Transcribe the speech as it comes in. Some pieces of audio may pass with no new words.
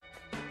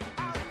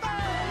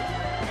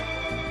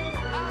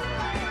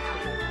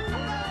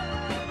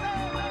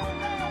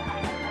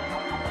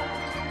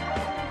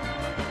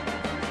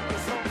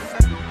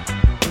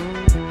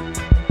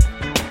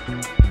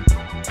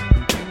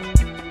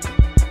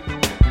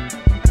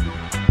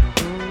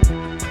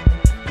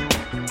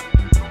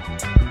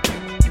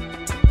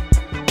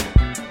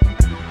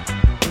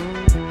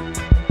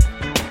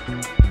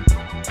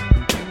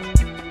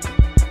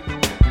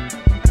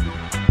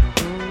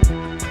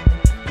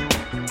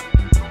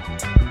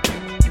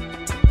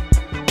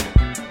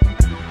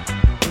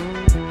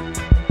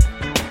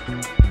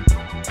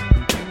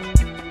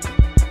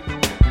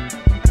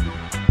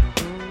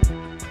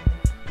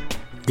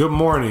Good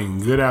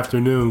morning, good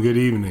afternoon, good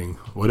evening,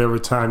 whatever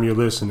time you're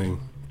listening.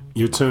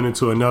 You're tuned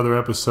into another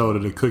episode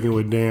of the Cooking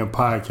with Dan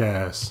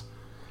podcast.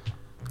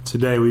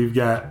 Today we've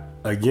got,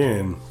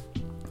 again,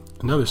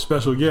 another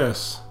special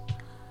guest.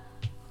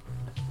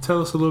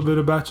 Tell us a little bit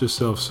about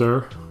yourself,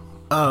 sir.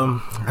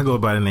 I go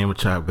by the name of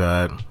Chop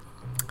God,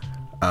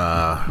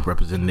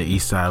 representing the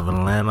east side of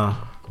Atlanta.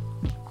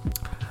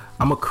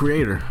 I'm a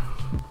creator.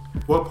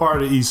 What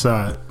part of the east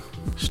side?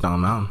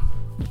 Stone Mountain.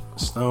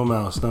 Stone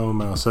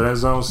Mountain. So that's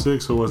Zone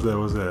 6 or what's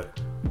that?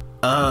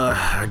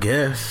 I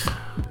guess.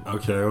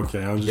 Okay. I'm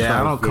just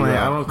I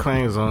don't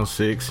claim Zone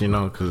 6,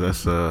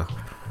 because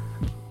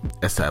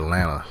that's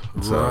Atlanta.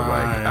 So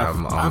right.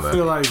 I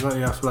feel like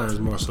it's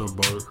more so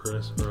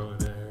Bouldercrest over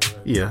there. Right?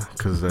 Yeah,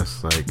 because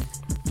that's like,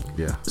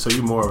 yeah. So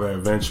you're more of an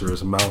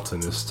adventurous,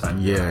 mountainous type.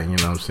 Yeah, you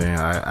know what I'm saying.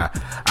 I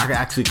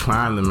actually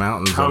climb the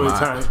mountains. How many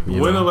times?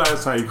 When the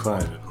last time you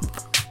climbed it?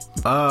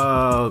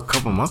 A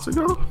couple months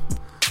ago.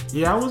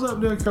 Yeah, I was up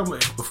there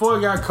before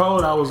it got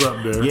cold. I was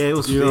up there. Yeah, it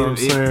was. You know what I'm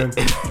saying?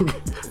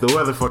 The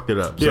weather fucked it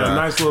up. So. Yeah,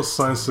 nice little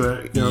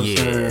sunset. You know what I'm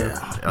saying?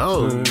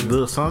 Oh,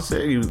 little sunset.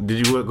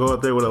 Did you go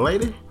up there with a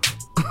lady?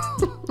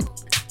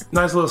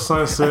 Nice little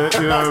sunset.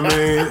 You know what I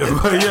mean?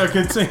 But yeah,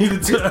 continue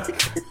to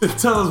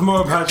tell us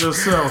more about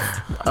yourself.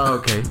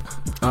 Okay.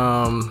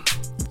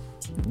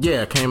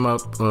 I came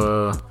up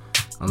on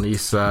the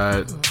east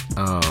side.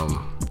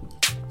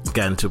 Got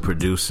into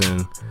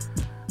producing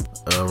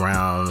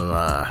around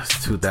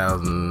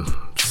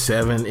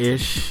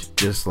 2007-ish,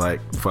 just like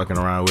fucking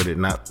around with it,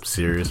 not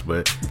serious,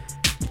 but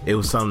it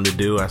was something to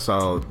do. I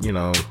saw,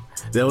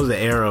 there was an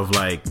era of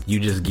like you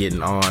just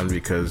getting on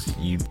because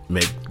you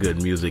make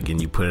good music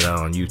and you put it out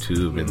on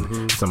YouTube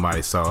and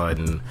somebody saw it,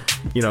 and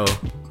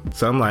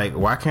so I'm like,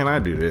 why can't I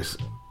do this?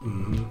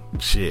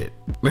 Shit.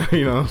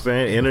 You know what I'm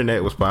saying?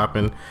 Internet was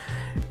popping.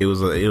 It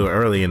was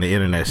early in the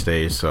internet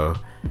stage, so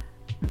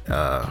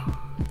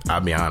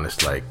I'll be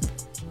honest, like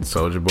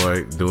Soulja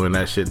Boy doing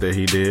that shit that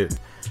he did,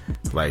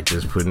 like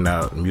just putting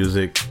out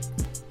music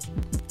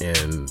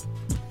and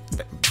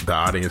the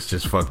audience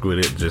just fucked with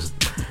it, just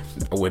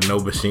with no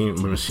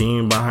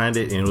machine behind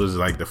it, and it was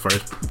like the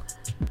first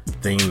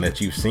thing that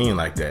you've seen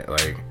like that,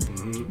 like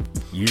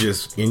you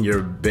just in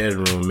your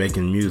bedroom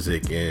making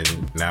music,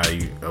 and now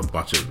a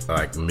bunch of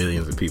like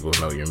millions of people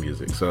know your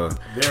music. So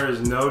there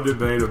is no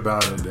debate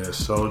about it that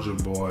Soulja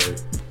Boy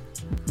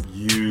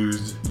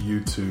used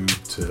YouTube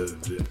to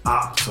the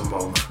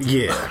optimum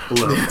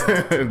level.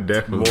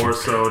 Definitely. More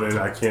so than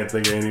I can't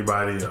think of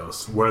anybody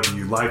else. Whether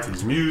you like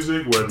his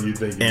music, whether you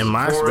think and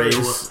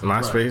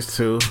MySpace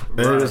too.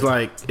 Right. It was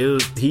like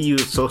he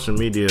used social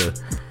media,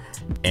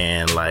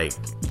 and like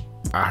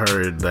I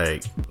heard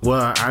I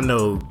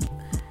know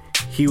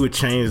he would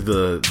change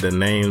the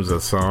names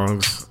of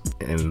songs,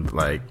 and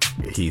like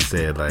he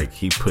said like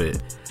he put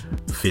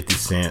 50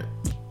 Cent,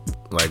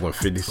 like when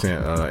 50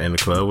 Cent in the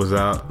Club was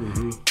out,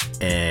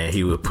 and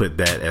he would put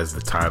that as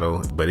the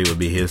title, but it would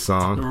be his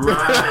song.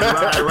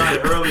 Right.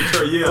 Early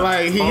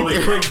like only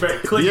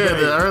clickbait. Yeah,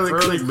 the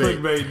early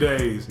clickbait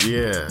days.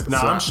 Yeah.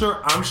 Now I'm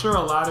sure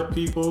a lot of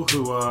people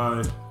who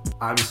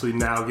obviously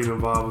now get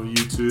involved with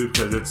YouTube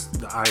because it's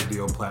the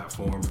ideal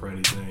platform for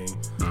anything.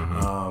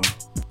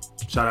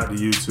 Shout out to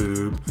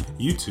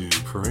YouTube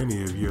for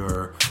any of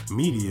your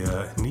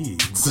media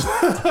needs.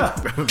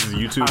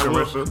 YouTube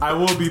commercial. I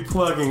will be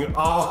plugging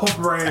all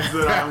brands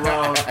that I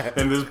love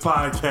in this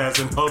podcast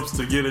in hopes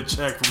to get a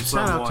check from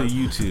someone. Shout out to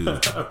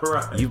YouTube.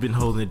 Right. You've been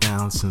holding it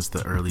down since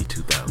the early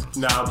 2000s.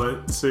 Nah,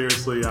 but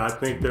seriously, I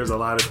think there's a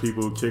lot of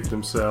people who kick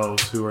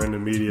themselves who are in the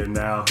media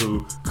now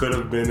who could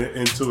have been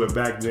into it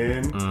back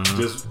then.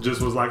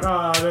 Just was like,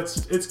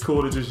 it's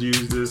cool to just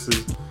use this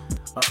as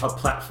a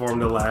platform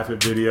to laugh at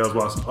videos,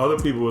 while other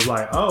people was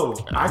like,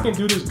 I can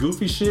do this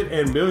goofy shit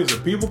and millions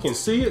of people can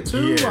see it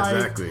too. Yeah,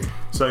 exactly.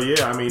 So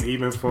yeah, I mean,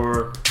 even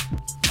for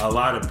a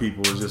lot of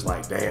people, it's just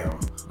like, damn,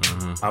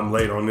 I'm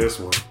late on this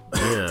one.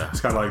 Yeah.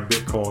 It's kind of like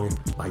Bitcoin.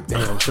 Like,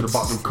 damn, I should have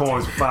bought them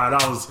coins for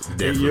 $5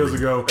 8 years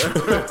ago.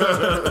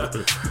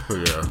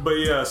 Yeah. But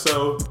yeah,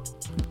 so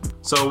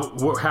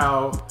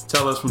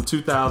tell us from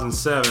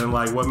 2007,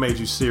 like, what made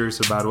you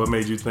serious about it? What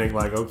made you think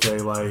like, okay,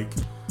 like,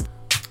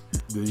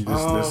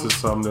 this is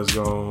something that's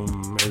going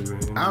maybe.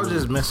 I was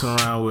just messing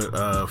around with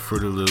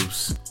Fruity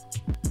Loops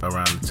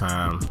around the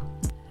time.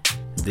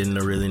 Didn't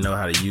really know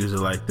how to use it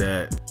like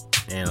that,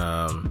 and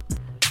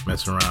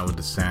messing around with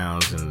the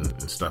sounds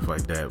and stuff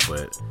like that.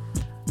 But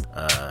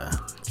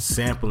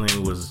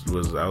sampling was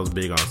I was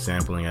big on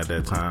sampling at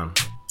that time,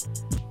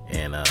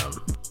 and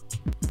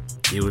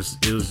it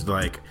was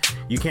like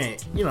you can't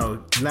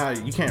now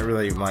you can't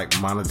really like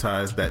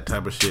monetize that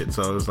type of shit.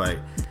 So it was like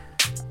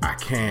I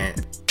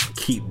can't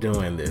keep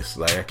doing this.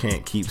 Like I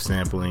can't keep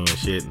sampling and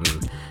shit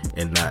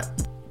and not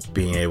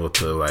being able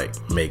to like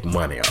make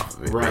money off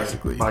of it, right,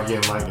 basically by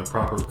getting like the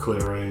proper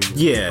clearing.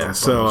 Yeah,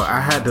 so I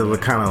had to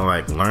kind of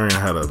like learn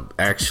how to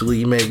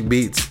actually make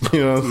beats.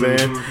 You know what I'm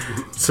saying?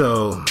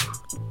 So,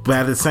 but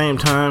at the same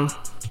time,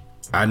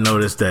 I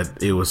noticed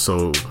that it was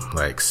so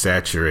like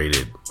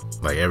saturated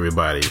like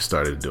everybody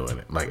started doing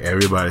it. Like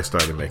everybody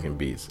started making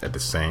beats at the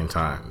same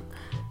time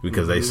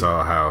because they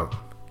saw how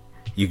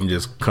you can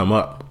just come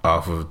up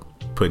off of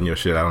putting your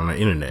shit out on the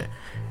internet,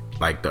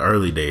 like the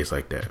early days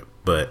like that.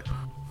 But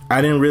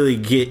I didn't really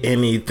get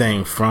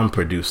anything from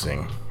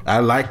producing. I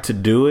liked to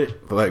do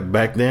it like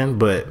back then,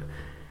 but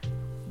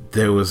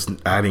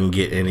I didn't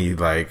get any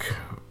like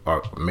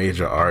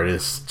major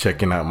artists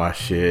checking out my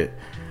shit.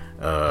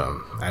 I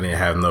didn't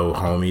have no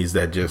homies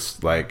that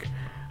just like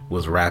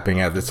was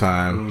rapping at the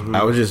time.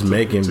 I was just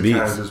making beats.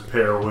 Kind of just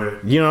pair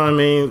with. You know what I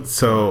mean?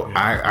 So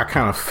I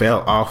kind of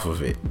fell off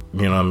of it.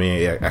 You know what I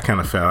mean? I kind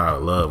of fell out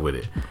of love with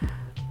it.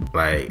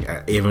 Like,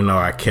 even though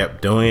I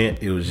kept doing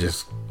it, it was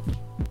just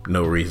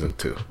no reason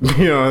to.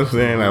 You know what I'm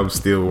saying? I was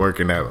still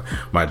working at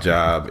my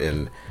job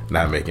and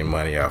not making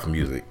money off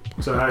music.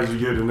 So how did you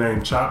get the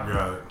name Chop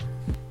God?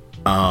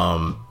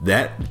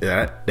 That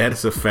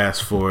is a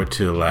fast forward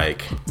to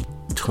like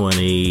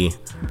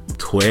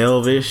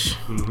 2012-ish.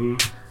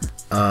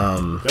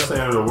 That's the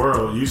end of the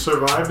world. You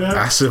survived that?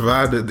 I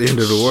survived at the end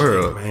of the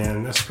world.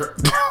 Man, that's crazy.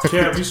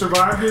 Kev, you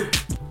survived it?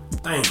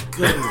 Thank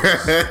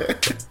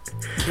goodness.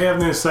 Kev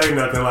didn't say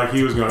nothing like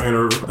he was gonna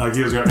interrupt the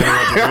interview.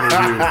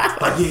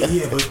 Like,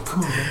 yeah, but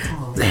come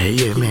on, man.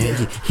 Yeah,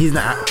 man. He's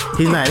not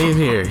in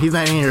here. He's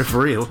not in here for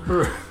real.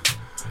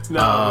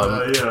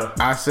 Yeah.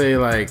 I say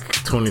like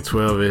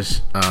 2012-ish.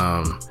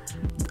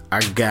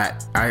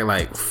 I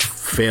like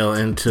fell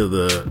into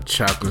the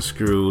chop and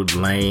screwed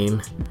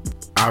lane.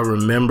 I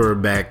remember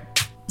back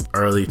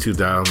early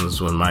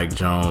 2000s when Mike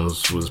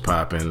Jones was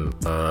popping,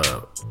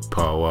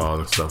 Paul Wall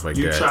and stuff like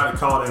that. You tried to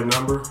call that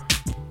number?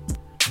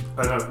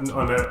 On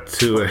that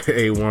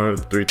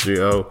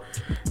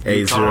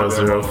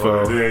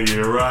 281-330-8004. Yeah,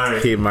 you're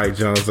right. Hit Mike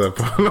Jones up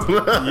on him.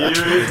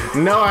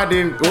 No, I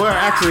didn't. Well,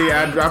 actually,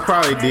 I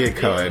probably did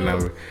call that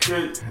number.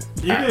 You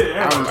did.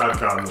 I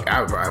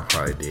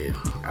probably did.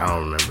 I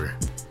don't remember.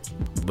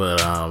 But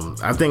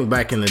I think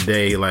back in the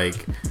day,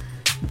 like,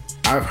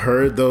 I've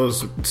heard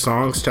those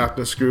songs, Chopped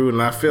and Screwed,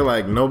 and I feel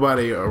like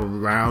nobody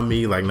around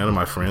me, like none of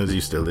my friends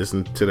used to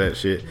listen to that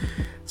shit.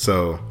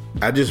 So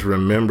I just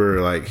remember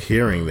like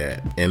hearing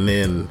that. And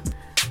then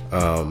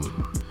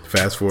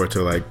fast forward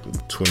to like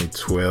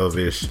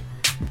 2012-ish,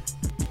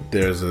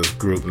 there's a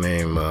group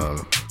named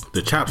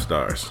the Chop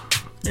Stars.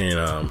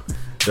 And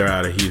they're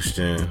out of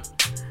Houston.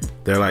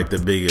 They're like the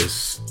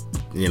biggest,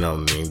 you know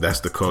what I mean? That's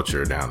the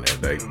culture down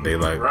there. They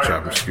like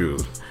Chop and Screw.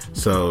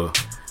 So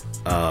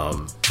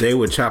they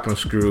would chop and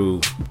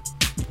screw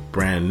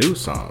brand new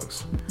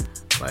songs,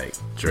 like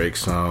Drake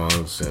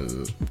songs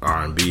and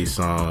R&B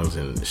songs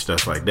and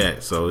stuff like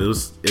that. So it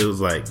was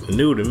like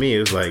new to me.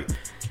 It was like,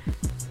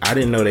 I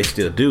didn't know they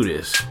still do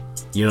this.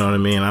 You know what I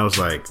mean? I was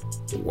like,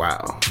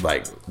 wow,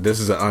 like this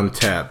is an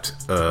untapped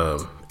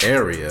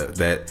area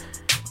that,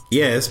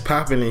 yeah, it's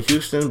popping in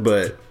Houston,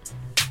 but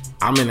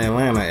I'm in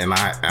Atlanta and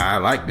I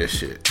like this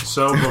shit.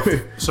 So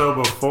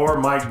before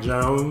Mike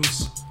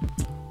Jones,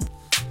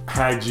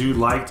 had you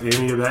liked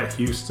any of that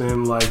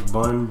Houston, like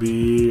Bun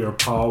B or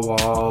Paul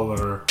Wall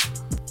or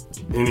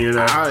any of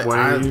that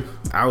wave?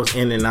 I was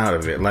in and out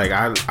of it. Like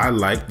I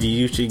liked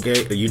the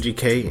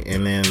UGK,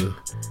 and then,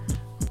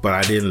 but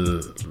I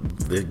didn't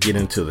get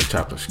into the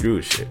Chop and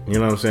Screw shit. You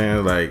know what I'm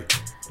saying? Like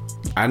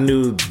I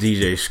knew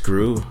DJ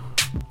Screw,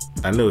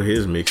 I knew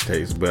his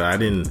mixtapes, but I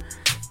didn't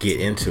get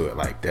into it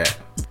like that.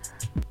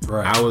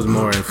 Right. I was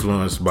more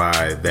influenced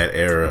by that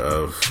era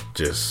of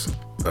just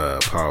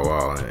Paul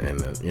Wall and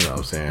you know what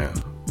I'm saying,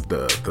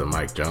 the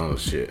Mike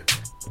Jones shit.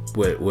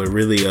 What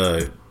really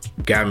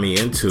got me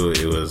into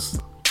it was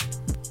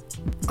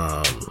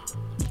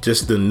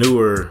just the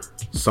newer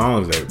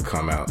songs that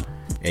come out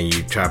and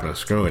you chopping and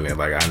screwing it.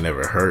 Like I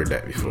never heard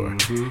that before.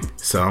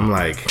 So I'm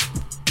like,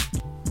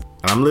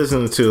 I'm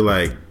listening to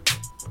like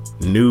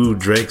new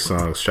Drake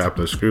songs chopped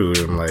and screwed,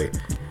 and I'm like,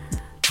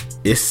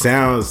 it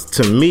sounds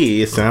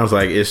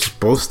like it's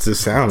supposed to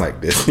sound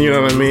like this. You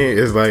know what I mean?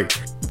 It's like,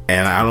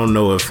 and I don't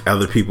know if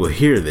other people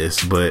hear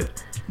this,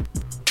 but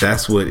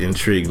that's what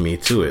intrigued me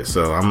to it.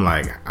 So I'm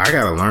like, I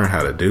gotta learn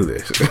how to do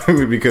this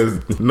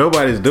because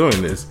nobody's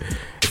doing this.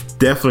 It's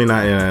definitely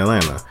not in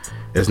Atlanta.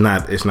 It's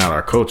not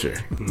our culture.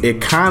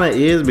 It kind of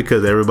is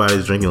because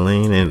everybody's drinking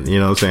lean, and you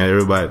know what I'm saying,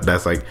 everybody,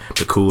 that's like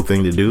the cool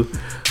thing to do.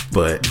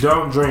 But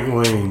don't drink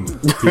lean,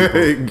 people.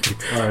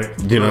 Right.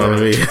 You know what I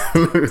mean?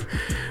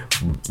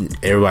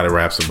 Everybody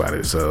raps about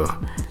it, so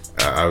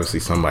obviously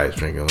somebody's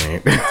drinking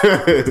lean.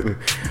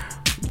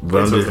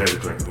 But it's okay to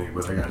drink lean,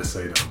 but I gotta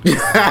say though.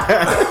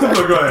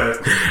 But go ahead.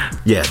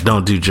 Yeah,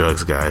 don't do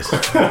drugs, guys.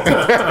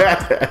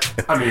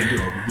 I mean,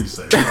 be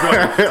safe. Go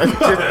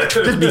ahead.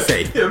 Just be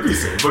safe. Yeah, be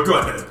safe. But go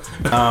ahead.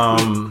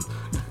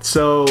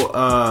 So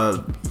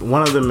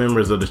one of the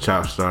members of the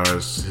Chop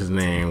Stars, his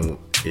name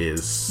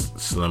is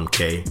Slim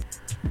K,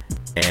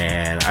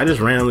 and I just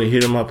randomly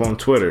hit him up on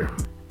Twitter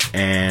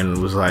and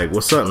was like,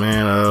 "What's up,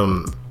 man?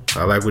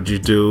 I like what you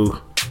do.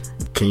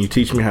 Can you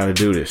teach me how to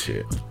do this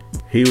shit?"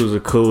 He was the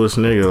coolest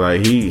nigga.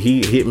 Like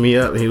he hit me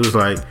up and he was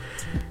like,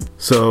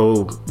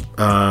 "So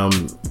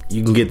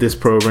you can get this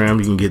program,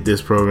 you can get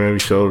this program. He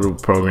showed the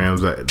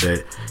programs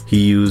that he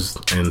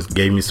used and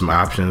gave me some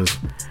options,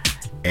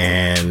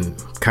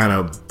 and kind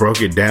of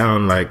broke it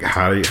down like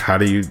how he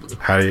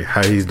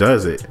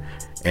does it.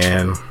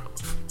 And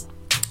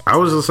I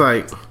was just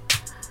like,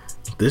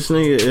 this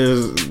nigga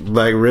is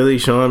like really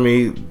showing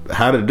me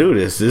how to do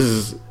this. This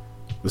is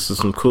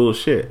some cool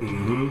shit.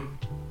 Mm-hmm.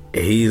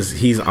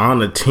 He's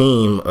on a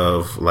team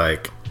of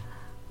like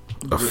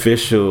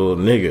official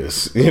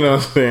niggas. You know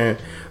what I'm saying?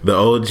 The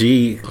OG,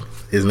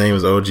 his name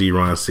is OG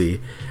Ron C.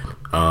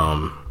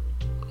 From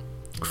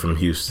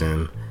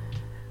Houston.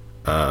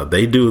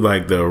 They do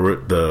like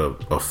the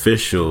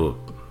official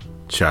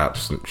chop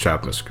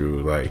and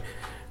screw. Like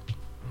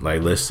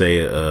let's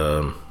say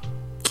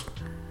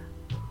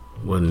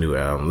what new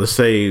album? Let's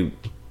say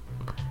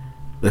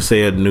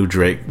a new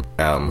Drake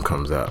album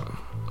comes out.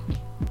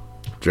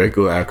 Drake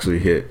will actually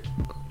hit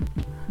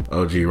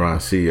OG Ron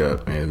C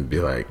up and be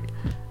like,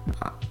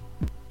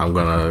 I'm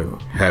gonna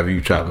have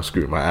you chop and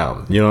screw my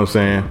album. You know what I'm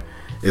saying?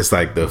 It's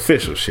like the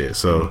official shit.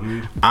 So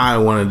I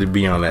wanted to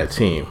be on that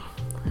team.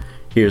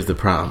 Here's the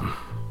problem.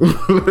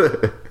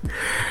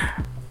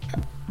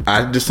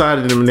 I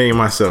decided to name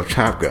myself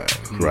Chop God,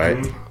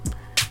 right?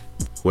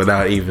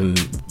 Without even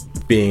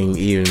doing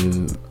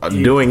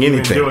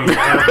anything.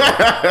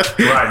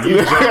 Right, you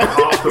jumped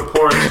off the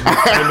porch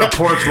and the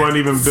porch wasn't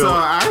even built.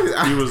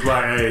 So he was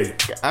like, hey.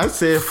 I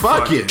said,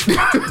 fuck it.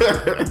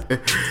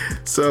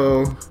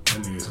 So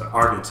he's an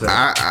architect.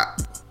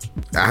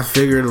 I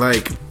figured,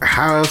 like,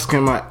 how else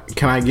can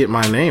I get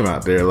my name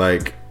out there?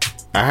 Like,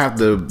 I have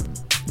to.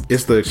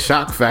 It's the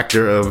shock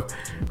factor of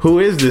who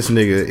is this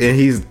nigga, and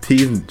he's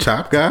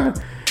Chop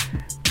God.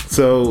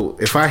 So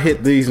if I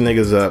hit these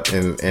niggas up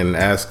and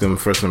ask them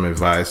for some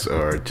advice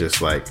or just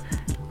like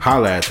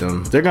holler at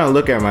them, they're gonna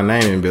look at my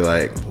name and be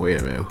like, wait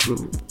a minute,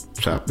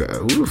 Chop God,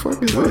 who the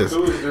fuck is this?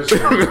 Who is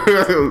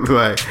this?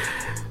 Like,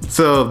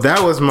 so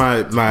that was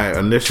my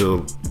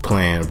initial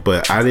plan,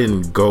 but I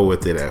didn't go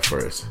with it at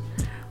first.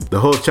 The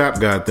whole Chop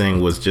God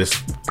thing was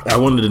just, I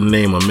wanted to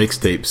name a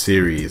mixtape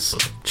series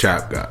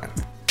Chop God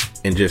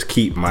and just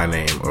keep my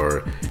name,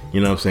 or, you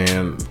know what I'm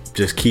saying,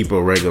 just keep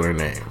a regular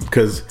name.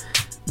 Because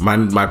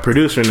my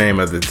producer name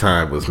at the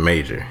time was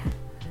Major,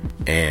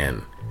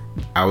 and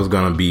I was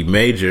gonna be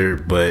Major,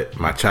 but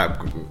my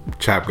Chop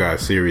God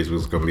series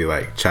was gonna be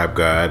like Chop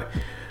God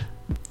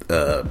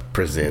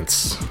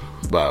presents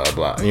blah blah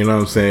blah. You know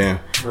what I'm saying?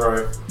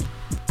 Right.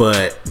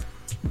 But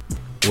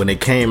when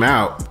it came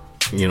out,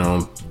 you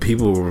know,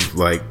 people were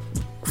like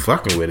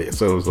fucking with it,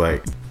 so it was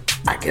like,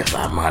 I guess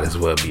I might as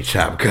well be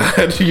Chop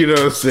God. You know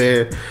what I'm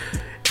saying?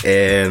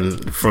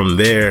 And from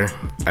there,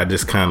 I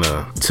just kind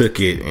of took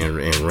it and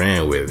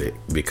ran with it,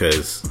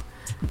 because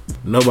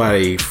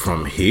nobody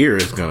from here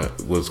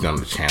was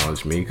gonna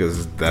challenge me,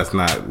 because that's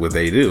not what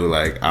they do.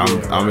 Like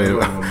I'm in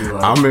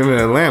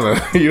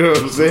Atlanta. You know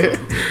what I'm saying?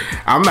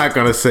 I'm not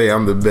gonna say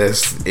I'm the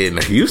best in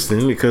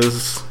Houston,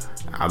 because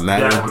I'm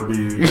not. That would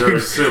be very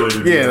silly.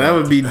 To yeah, that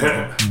would be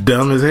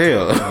dumb as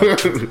hell.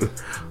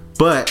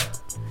 But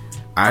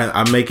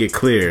I make it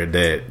clear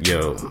that,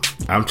 yo,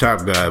 I'm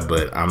Chop God,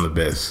 but I'm the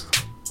best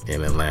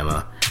in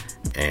Atlanta,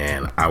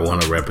 and I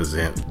want to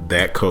represent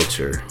that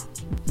culture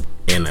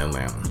in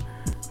Atlanta,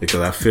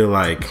 because I feel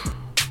like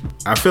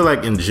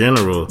in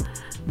general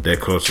that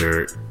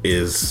culture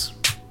is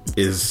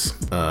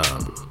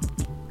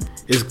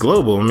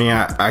global. I mean,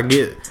 I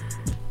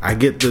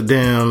get the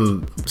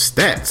damn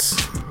stats.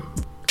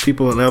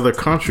 People in other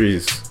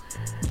countries,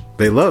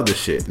 they love the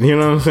shit. You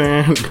know what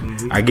I'm saying?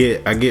 Mm-hmm.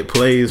 I get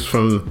plays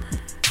from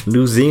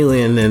New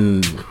Zealand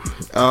and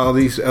all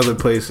these other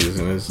places,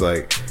 and it's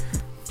like,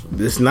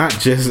 it's not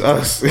just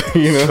us.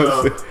 You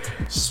know. So,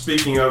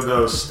 speaking of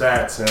those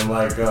stats, and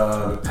like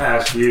the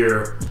past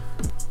year,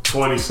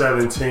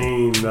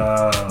 2017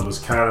 was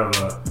kind of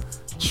a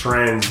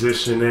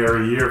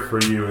transitionary year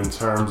for you in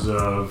terms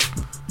of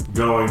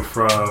going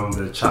from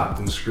the chopped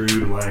and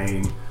screwed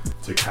lane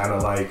to kind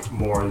of like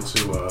more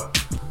into a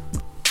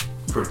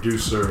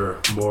producer,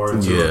 more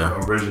into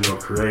an original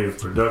creative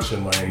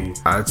production lane.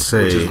 I'd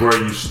say, which is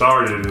where you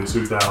started in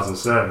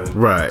 2007.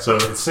 Right. So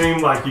it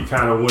seemed like you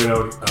kind of went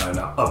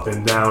up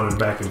and down and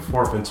back and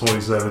forth in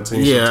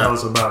 2017. Yeah. So tell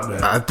us about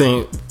that. I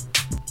think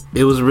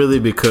it was really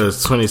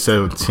because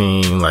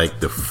 2017, like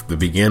the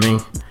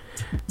beginning,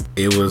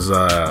 it was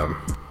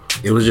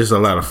just a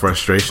lot of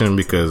frustration,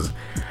 because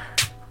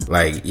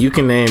like you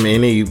can name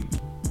any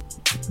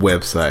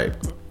website,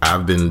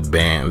 I've been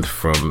banned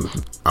from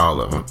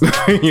all of them.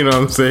 You know what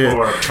I'm saying?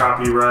 Or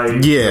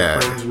copyright. Yeah.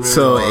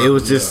 So it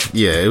was just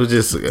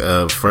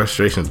a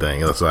frustration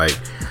thing. It was like,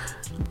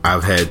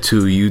 I've had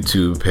 2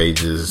 YouTube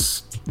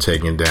pages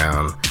taken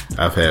down.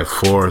 I've had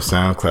 4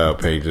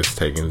 SoundCloud pages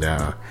taken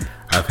down.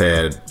 I've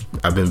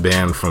been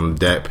banned from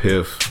Dat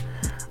Piff.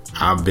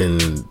 I've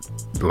been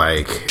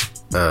like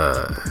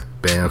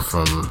banned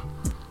from,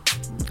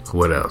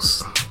 what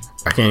else?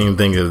 I can't even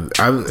think of.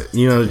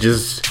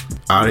 Just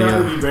audio. You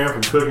gotta be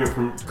banned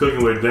from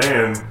cooking with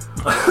Dan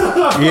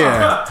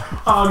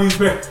Yeah. All these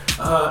bands.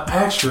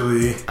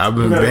 Actually, I've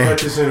been banned. Cut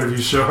this interview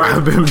short.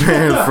 I've been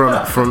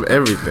banned from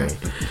everything.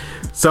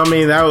 So I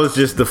mean, that was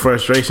just the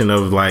frustration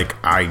of like,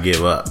 I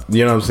give up.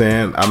 You know what I'm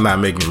saying? I'm not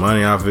making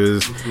money off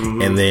this,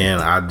 and then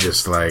I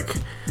just like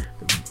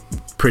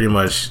pretty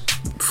much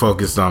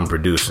focused on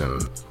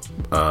producing.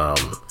 I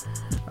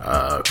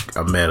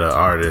met an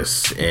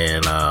artist,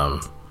 and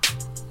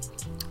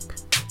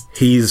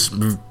he's,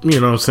 you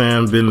know what I'm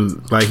saying,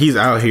 been like, he's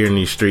out here in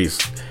these streets.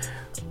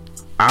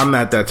 I'm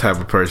not that type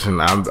of person.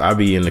 I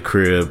be in the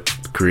crib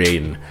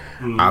creating.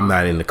 I'm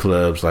not in the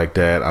clubs like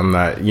that. I'm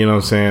not, you know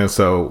what I'm saying?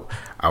 So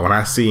when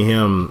I see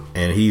him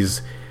and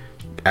he's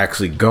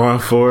actually going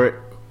for it,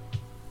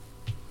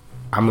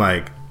 I'm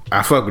like,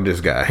 I fuck with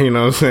this guy. You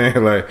know what I'm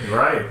saying? Like,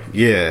 right.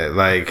 Yeah,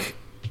 like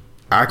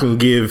I can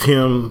give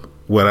him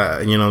what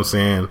I, you know what I'm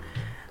saying,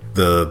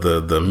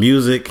 the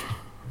music,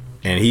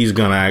 and he's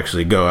gonna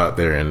actually go out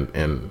there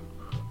and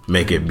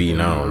make it be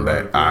known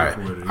that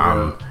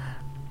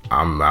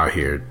I'm out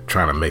here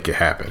trying to make it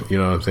happen. You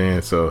know what I'm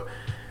saying? So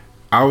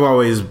I've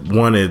always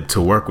wanted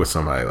to work with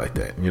somebody like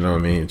that. You know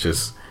what I mean?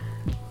 Just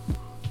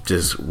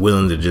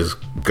willing to just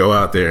go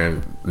out there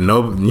and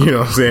know, you know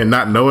what I'm saying,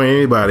 not knowing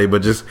anybody,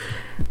 but just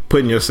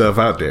putting yourself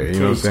out there. You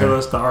know what I'm saying? Can you tell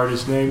us the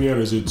artist's name yet,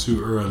 or is it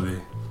too early?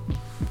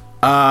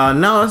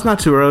 No, it's not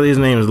too early. His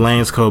name is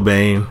Lance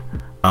Cobain.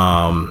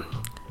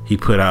 He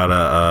put out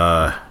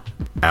a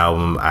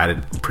album. I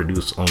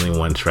produced only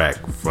one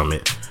track from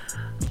it.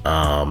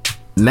 Now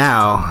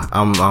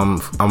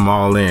I'm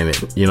all in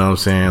it. You know what I'm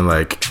saying?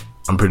 Like,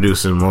 I'm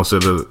producing most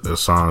of the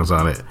songs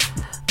on it.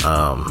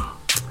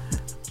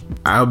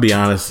 I'll be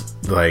honest,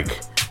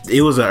 like,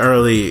 it was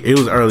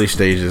early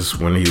stages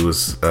when he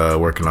was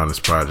working on this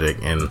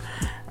project, and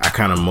I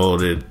kind of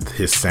molded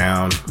his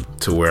sound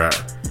to where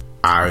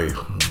I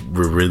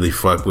really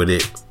fuck with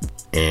it,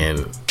 and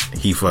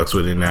he fucks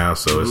with it now.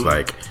 So it's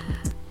like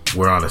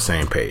we're on the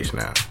same page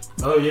now.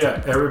 Oh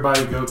yeah,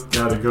 everybody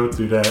gotta go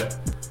through that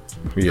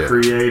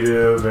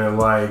creative and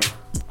like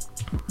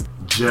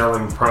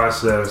gelling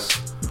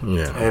process.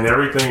 Yeah, and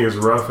everything is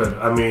rough.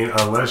 I mean,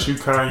 unless you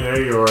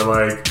Kanye or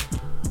like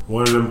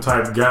one of them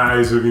type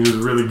guys who can just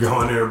really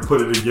go in there and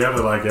put it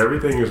together, like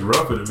everything is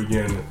rough at the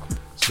beginning,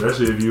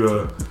 especially if you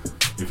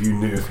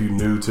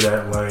new to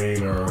that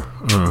lane or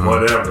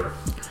whatever.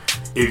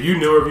 If you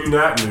knew or if you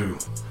not new.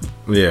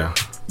 Yeah.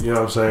 You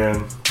know what I'm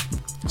saying?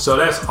 So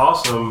that's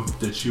awesome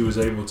that you was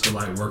able to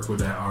like work with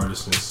that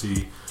artist and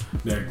see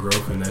that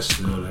growth, and that's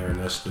still there and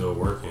that's still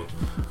working.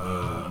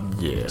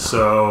 Yeah.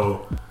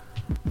 So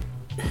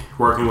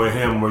working with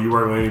him, were you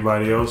working with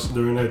anybody else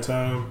during that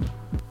time?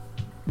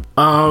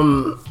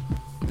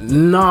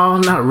 No,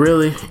 not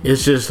really.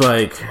 It's just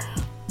like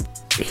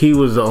he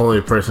was the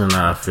only person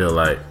that I feel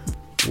like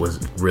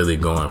was really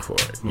going for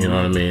it. You know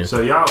what I mean?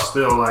 So y'all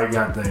still like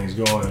got things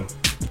going.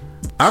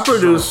 I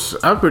produce,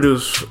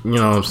 you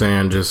know what I'm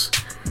saying,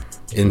 just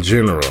in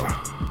general.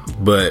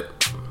 But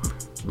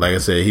like I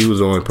said, he was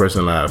the only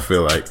person that I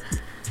feel like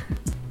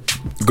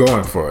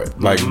going for it.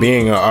 Like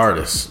being an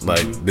artist.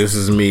 Like, this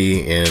is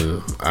me,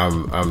 and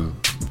I'm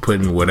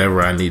putting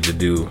whatever I need to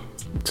do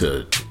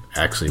to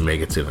actually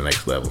make it to the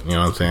next level. You know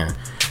what I'm saying?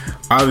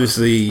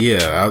 Obviously,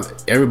 yeah,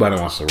 everybody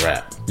wants to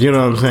rap. You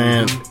know what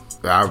I'm saying?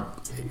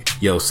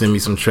 Send me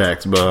some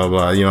tracks, blah, blah,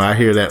 blah. You know, I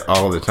hear that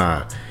all the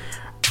time.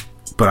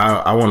 But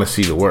I want to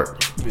see the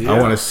work. Yeah. I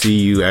want to see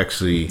you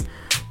actually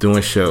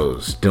doing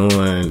shows, you know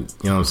what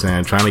I'm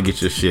saying, trying to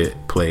get your shit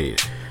played.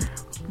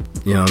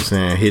 You know what I'm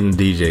saying? Hitting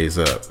DJs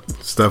up.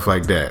 Stuff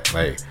like that.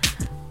 Like,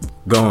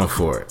 going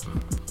for it.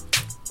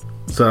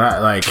 So,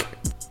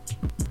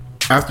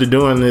 after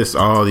doing this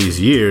all these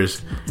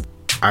years,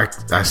 I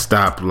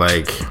stopped,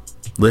 like,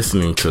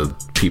 listening to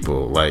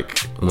people, like,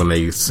 when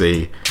they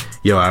say,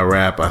 yo, I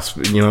rap, you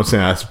know what I'm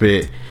saying, I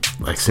spit,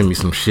 like, send me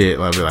some shit.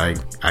 I'll be like,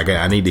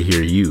 I need to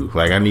hear you.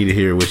 Like, I need to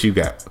hear what you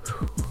got.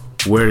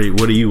 What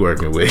are you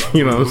working with?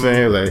 You know what I'm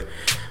saying? Like,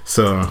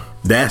 so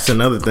that's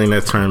another thing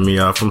that turned me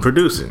off from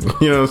producing.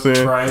 You know what I'm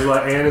saying?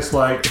 Right. And it's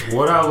like,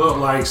 what I look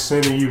like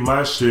sending you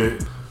my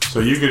shit so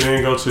you can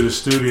then go to the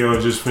studio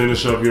and just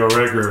finish up your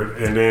record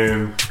and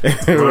then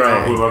run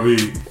off with my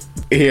beat.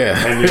 Yeah.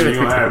 And then you're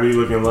going to have me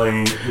looking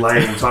lame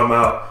talking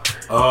about,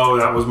 oh,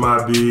 that was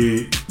my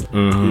beat.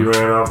 He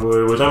ran off with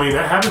it. Which, I mean,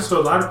 that happens to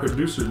a lot of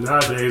producers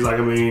nowadays. Like,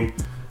 I mean,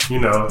 you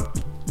know,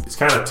 it's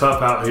kind of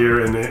tough out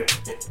here in the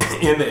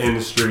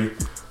industry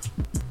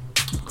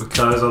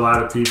because a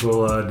lot of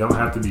people don't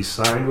have to be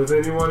signed with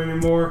anyone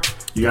anymore.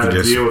 You got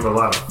to deal with a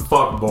lot of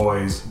fuck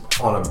boys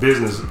on a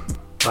business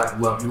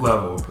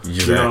level. Exactly.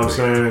 You know what I'm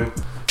saying?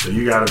 So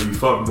you got to be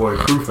fuck boy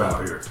proof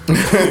out here.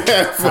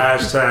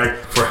 Hashtag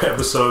for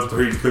episode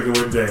 3, Cooking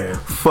with Dan.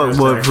 Fuck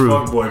boy proof.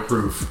 Fuck boy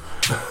proof.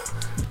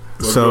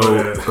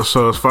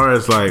 So as far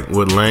as like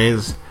with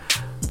Lane's,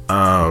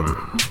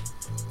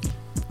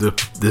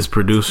 this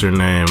producer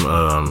named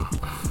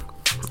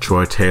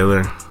Troy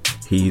Taylor,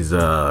 he's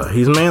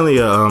mainly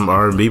a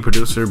R&B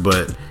producer,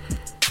 but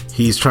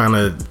he's trying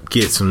to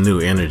get some new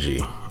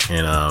energy,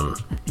 and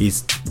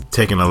he's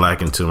taking a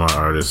liking to my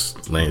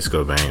artist Lane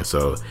Cobain.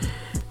 So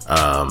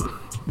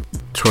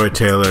Troy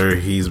Taylor,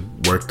 he's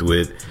worked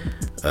with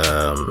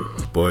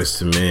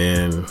Boyz II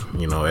Men,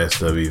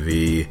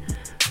 SWV.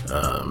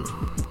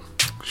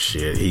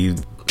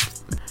 He's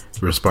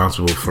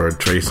responsible for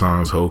Trey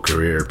Songz's whole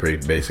career,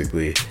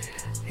 basically.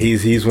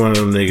 He's one of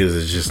them niggas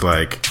that's just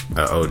like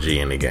an OG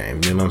in the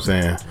game. You know what I'm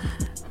saying?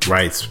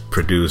 Writes,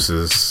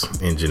 produces,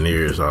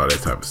 engineers, all that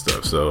type of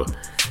stuff. So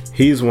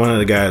he's one of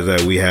the guys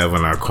that we have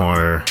in our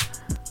corner.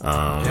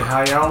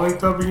 How y'all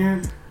linked up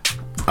again? Did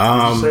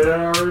you say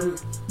that already?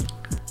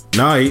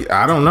 No,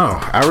 I don't know.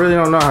 I really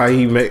don't know how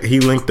he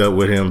linked up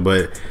with him,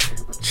 but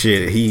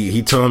shit,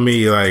 he told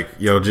me like,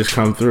 yo, just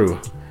come through.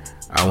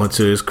 I went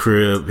to his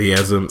crib. He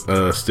has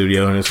a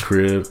studio in his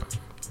crib.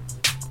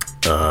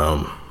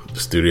 The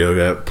studio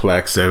got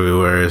plaques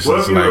everywhere. What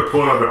if you were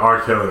pulling up and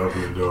R. Kelly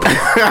opened the door?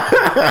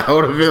 I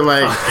would have been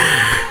like,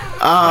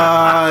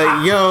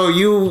 yo,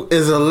 you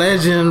is a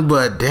legend,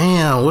 but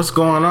damn, what's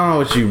going on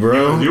with you,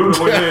 bro? You would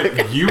have went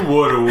in. You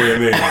would have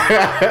went in.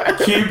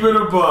 Keep it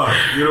a buck.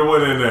 You'd have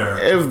went in there.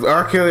 If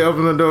R. Kelly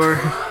opened the door,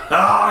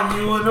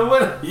 you wouldn't have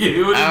went.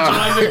 You would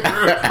have joined the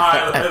group. All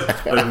right,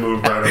 let's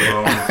move right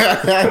along.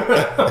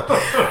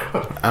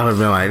 I would have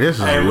been like, this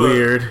is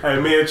weird. Hey,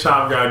 me and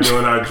Chop got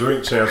doing our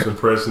drink champs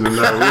impression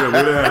tonight. We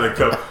done had a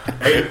couple.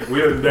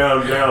 We done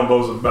down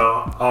both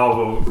about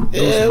all of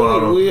those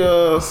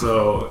bottles.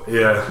 So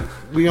yeah.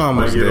 We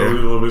almost get there. A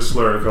little bit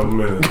slurred in a couple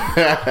minutes.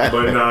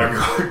 But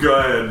go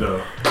ahead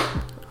though.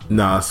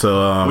 No,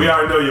 so we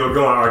already know you were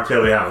going to R.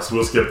 Kelly house.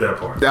 We'll skip that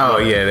part. Oh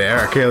yeah, the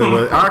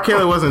R.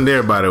 Kelly wasn't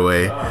there, by the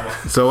way.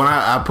 So when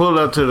I pulled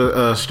up to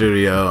the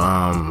studio,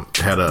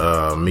 had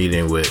a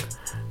meeting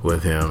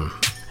with him.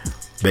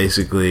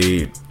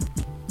 Basically,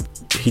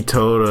 he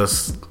told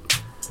us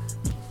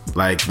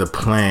like the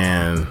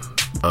plan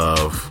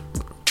of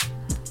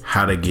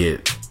how to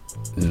get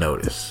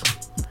noticed.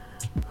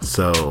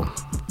 So.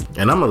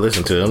 And I'm gonna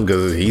listen to him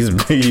because he's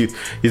the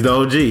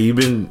OG. He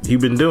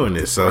been doing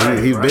this, so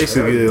he's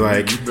basically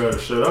like, you better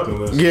shut up and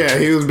listen. Yeah,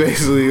 he was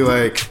basically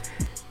like,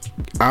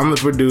 I'm the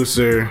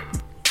producer.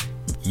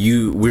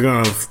 We're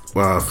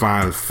gonna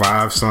find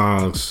 5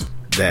 songs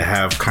that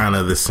have kind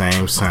of the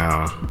same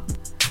sound,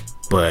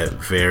 but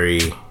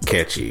very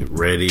catchy,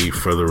 ready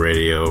for the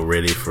radio,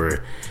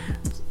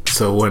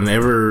 so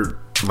whenever.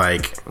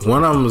 Like,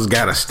 one of them's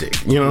gotta stick.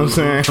 You know what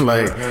I'm saying?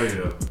 Like,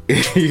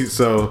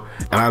 so,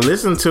 and I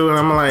listened to it.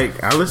 I'm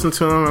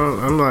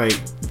like,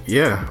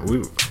 yeah,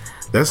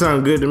 that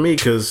sounds good to me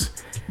because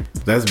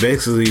that's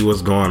basically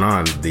what's going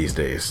on these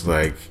days.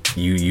 Like,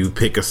 you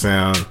pick a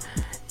sound,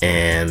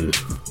 and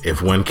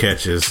if one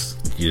catches,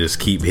 you just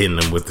keep hitting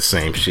them with the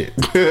same shit.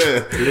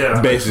 Yeah,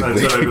 basically.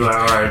 Until they be like,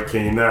 all right,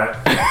 can you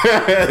not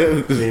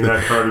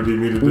Cardi B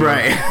me to do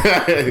right?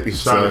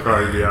 Shout out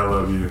Cardi B, I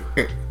love you.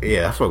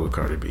 Yeah, I fuck with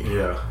Cardi B.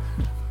 Yeah.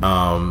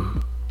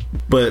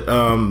 But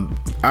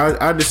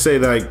I just say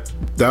like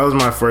that was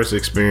my first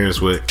experience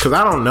with, because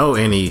I don't know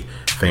any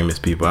famous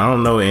people. I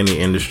don't know any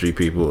industry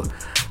people.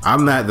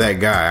 I'm not that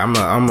guy. I'm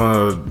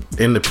a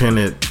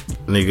independent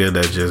nigga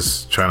that's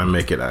just trying to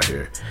make it out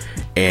here.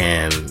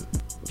 And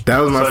that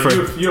was my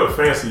first. You're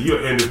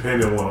an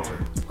independent woman.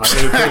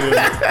 Independent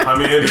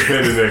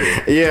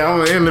nigga. Yeah,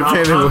 I'm an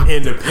independent. I'm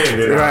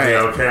independent. Right.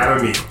 Okay, I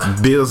don't need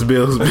bills.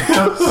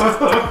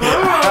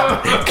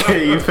 Can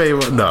you pay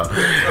my no?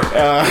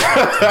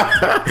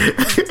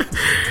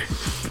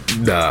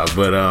 Nah,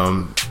 but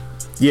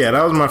yeah,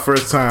 that was my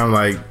first time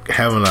like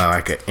having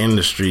an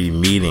industry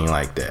meeting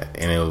like that,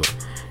 and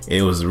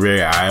it was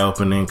very eye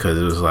opening because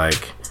it was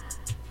like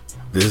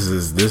this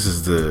is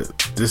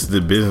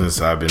the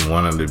business I've been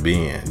wanting to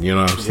be in. You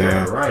know what I'm saying?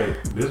 Yeah,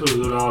 right. This was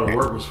what all the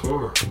work was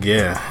for.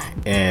 Yeah,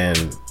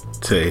 and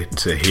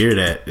to hear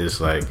that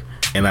is like,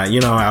 and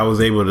I was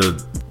able to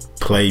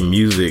play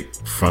music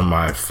from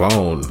my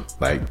phone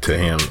like to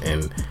him,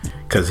 and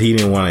because he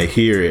didn't want to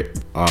hear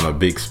it on a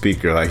big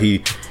speaker, like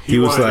he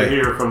was wanted like to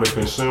hear it from the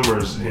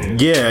consumers.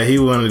 Yeah, he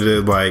wanted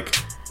to like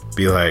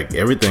be like,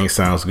 everything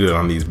sounds good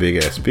on these big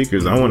ass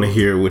speakers. I want to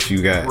hear what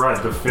you got.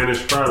 Right, the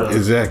finished product.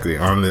 Exactly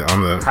on the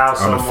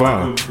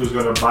phone. Who's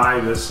going to buy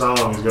this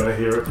song is going to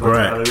hear it from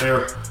out of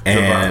their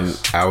and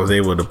device. I was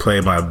able to play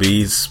my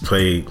beats,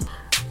 play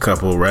a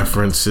couple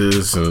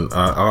references and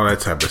all that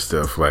type of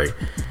stuff. Like,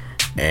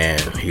 and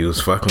he was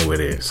fucking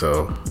with it.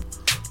 So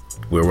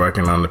we're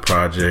working on the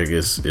project.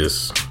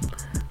 It's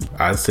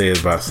I'd say it's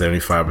about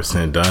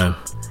 75% done,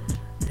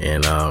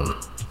 and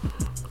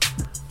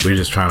we're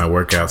just trying to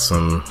work out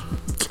some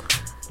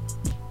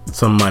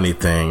money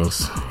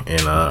things,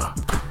 and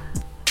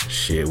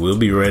shit, we'll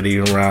be ready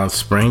around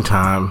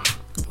springtime.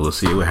 We'll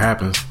see what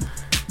happens.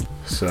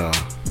 So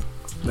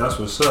that's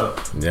what's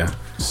up. Yeah.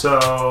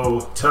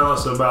 So tell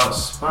us about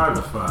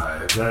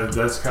Spotify.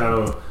 That's kind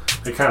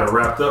of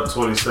wrapped up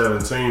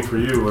 2017 for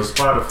you with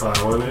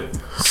Spotify, wasn't it?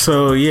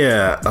 So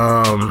yeah.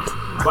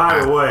 By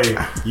the way,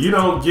 you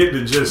don't get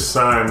to just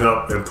sign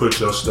up and put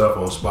your stuff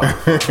on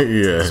Spotify.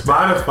 Yeah.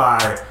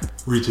 Spotify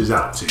reaches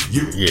out to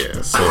you.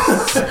 Yeah. So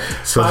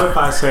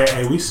Spotify say,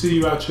 "Hey, we see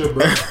you out here,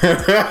 bro.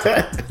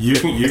 You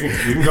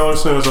can go and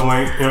send us a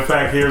link. In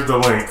fact, here's the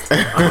link."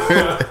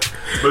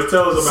 But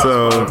tell us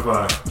about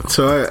Spotify.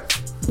 So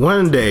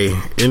one day,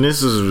 and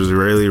this is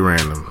really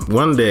random.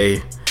 One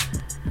day,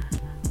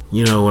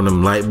 you know, when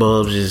them light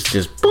bulbs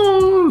just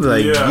boom,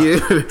 like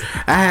I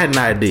had an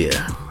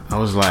idea. I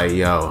was like,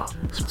 yo,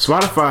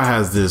 Spotify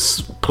has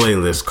this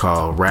playlist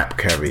called Rap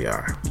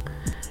Caviar.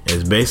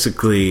 It's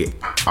basically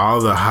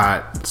all the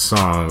hot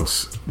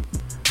songs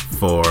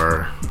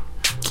for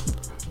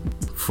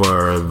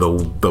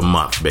the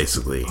month,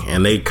 basically,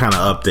 and they kind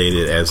of update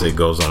it as it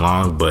goes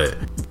along. But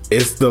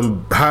it's the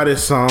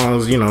hottest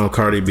songs, you know,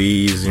 Cardi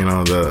B's, you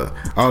know,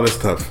 all this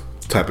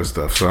type of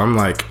stuff. So I'm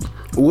like,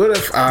 what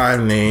if I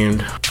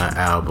named an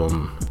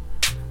album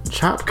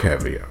Chop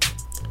Caviar?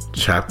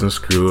 Chopped and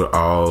screwed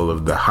all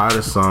of the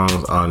hottest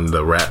songs on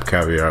the Rap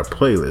Caviar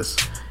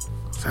playlist.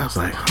 So I was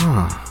like,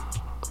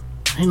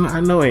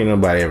 I know ain't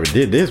nobody ever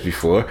did this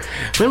before.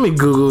 Let me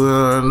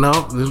Google.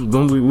 No,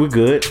 we're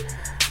good.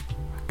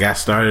 Got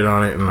started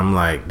on it, and I'm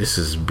like, this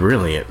is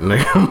brilliant.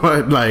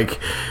 Like,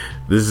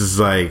 this is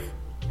like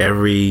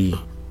every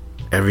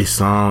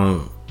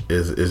song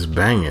is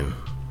banging,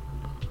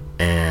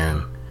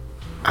 and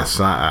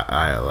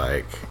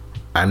I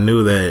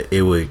knew that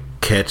it would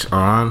catch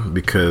on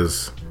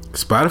because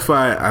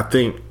Spotify, I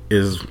think,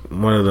 is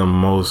one of the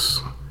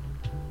most.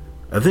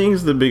 I think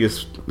it's the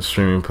biggest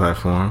streaming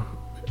platform.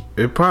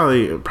 It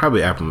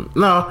probably Apple.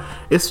 No,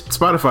 it's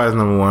Spotify's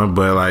number one,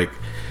 but like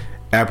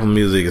Apple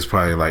Music is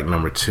probably like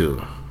number two.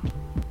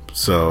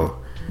 So,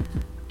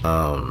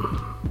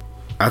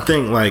 I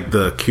think like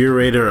the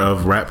curator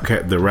of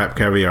the Rap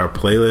Caviar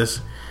playlist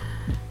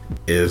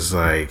is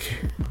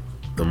like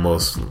the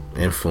most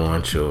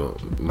influential.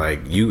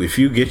 Like if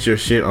you get your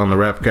shit on the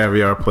Rap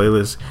Caviar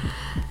playlist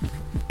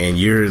and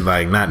you're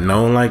like not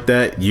known like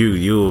that,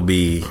 you will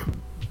be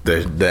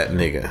that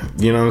nigga.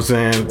 You know what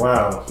I'm saying?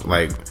 Wow.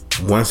 Like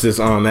once it's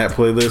on that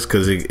playlist,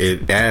 because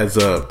it adds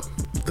up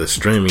the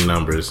streaming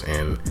numbers,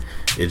 and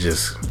it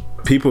just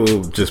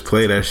people just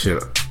play that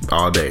shit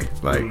all day,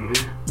 like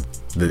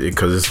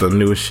because it's the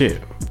newest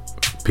shit.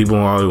 People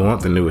always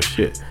want the newest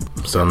shit.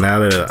 So now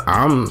that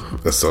I'm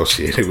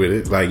associated with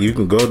it, like you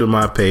can go to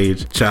my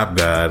page, Chop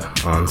God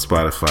on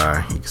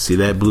Spotify. You can see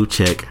that blue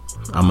check.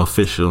 I'm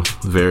official,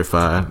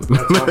 verified.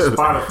 That's on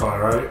Spotify,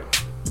 right?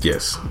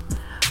 Yes.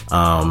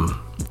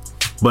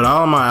 But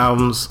all of my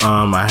albums,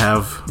 I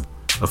have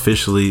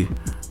officially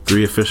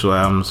 3 official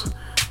albums.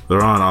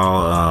 They're on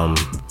all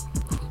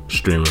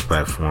streaming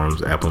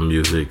platforms: Apple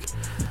Music,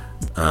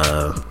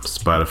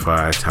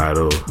 Spotify,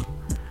 Tidal,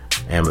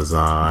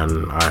 Amazon,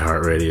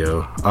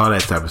 iHeartRadio, all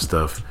that type of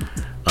stuff.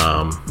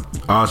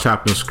 All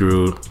chopped and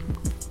screwed.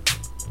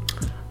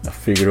 I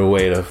figured a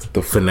way to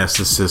finesse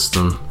the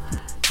system,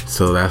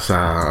 so that's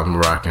how I'm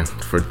rocking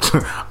for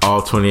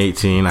all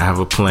 2018. I have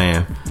a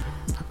plan.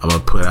 I'm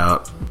gonna put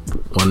out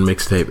one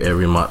mixtape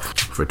every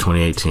month for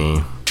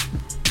 2018.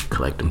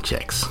 Collect them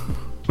checks.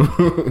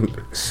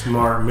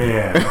 Smart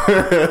man.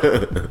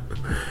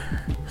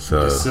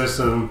 So the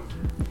system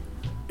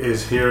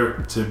is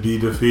here to be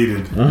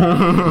defeated,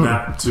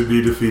 not to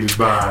be defeated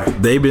by.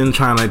 They've been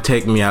trying to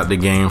take me out the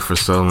game for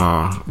so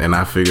long, and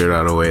I figured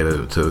out a way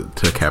to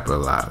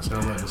capitalize.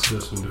 Don't let the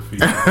system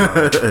defeat you.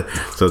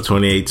 So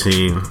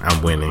 2018,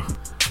 I'm winning.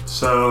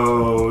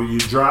 So you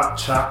dropped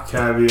Chop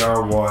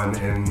Caviar 1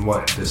 in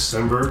what,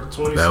 December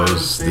 2017? That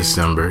was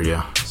December,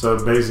 yeah. So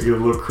basically a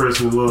little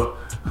Christmas, little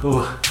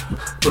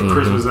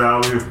Christmas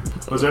album.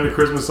 Was there any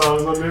Christmas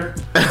songs on there?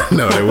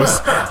 No, there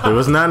was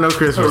not no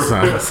Christmas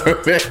songs.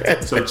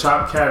 So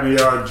Chop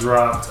Caviar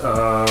dropped.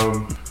 I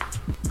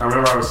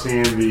remember I was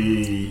seeing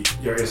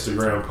your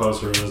Instagram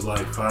post where it was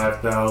like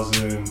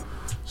 5,000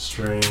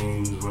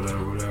 streams,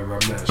 whatever. I'm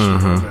not sure.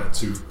 I'm not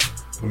too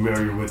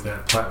familiar with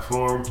that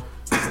platform.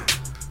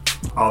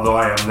 Although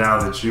I am now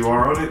that you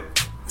are on it.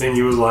 Then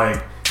you was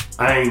like,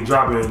 I ain't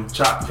dropping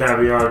Chop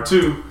Caviar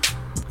 2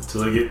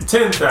 until I get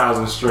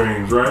 10,000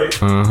 streams, right?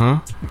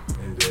 And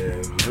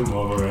then them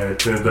over had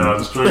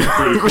 10,000 streams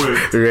pretty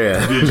quick.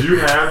 Yeah. Did you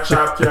have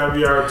Chop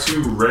Caviar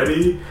 2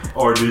 ready,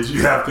 or did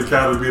you have to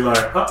kind of be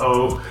like,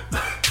 uh-oh?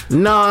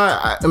 No,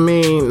 I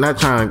mean, not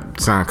trying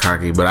to sound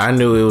cocky, but I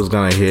knew it was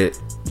gonna hit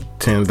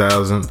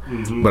 10,000.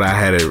 But I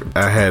had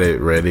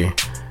it ready,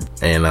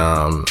 and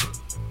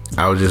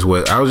I was just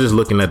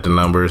looking at the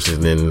numbers,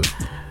 and then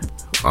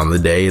on the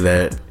day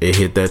that it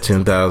hit that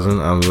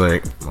 10,000, I was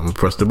like, I'm gonna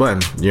press the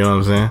button. You know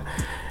what I'm saying?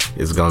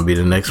 It's gonna be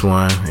the next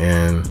one,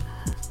 and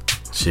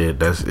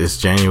shit, it's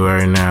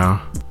January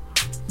now.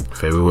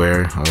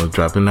 February, I'm gonna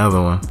drop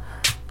another one.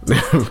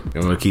 I'm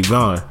gonna keep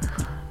going.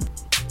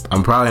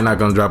 I'm probably not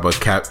gonna drop a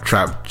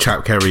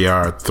Chop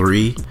Caviar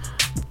 3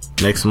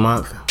 next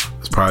month.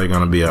 It's probably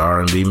gonna be an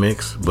R&B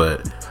mix,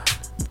 but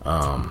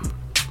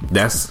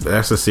that's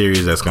a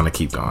series that's gonna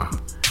keep going.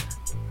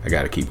 I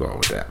gotta keep going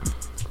with that.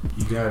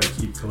 You gotta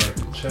keep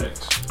collecting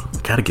checks.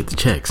 Gotta get the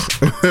checks.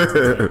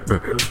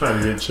 I'm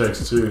trying to get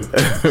checks too.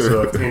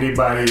 So if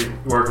anybody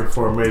working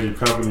for a major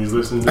company is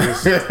listening to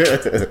this,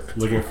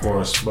 looking for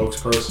a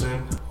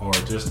spokesperson or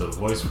just a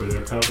voice for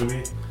their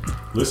company,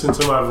 listen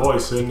to my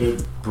voice. Isn't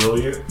it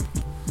brilliant?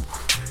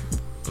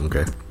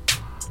 Okay.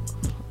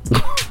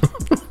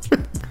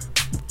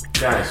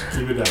 Guys,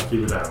 keep it down.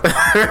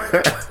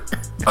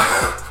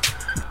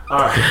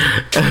 All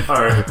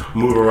right.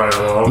 Moving right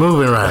along.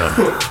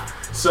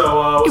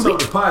 So, what's up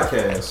with the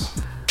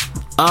podcast?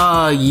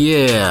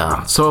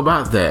 Yeah. So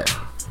about that,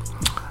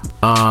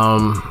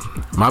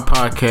 my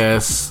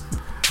podcast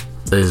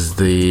is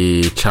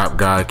the Chop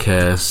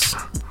Godcast.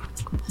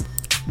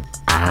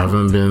 I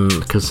haven't been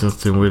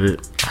consistent with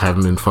it. I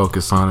haven't been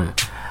focused on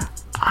it.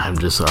 I'm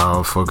just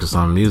all focused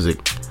on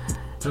music.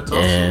 That's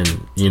awesome. And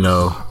you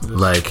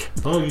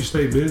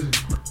stay busy.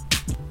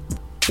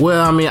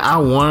 Well, I mean,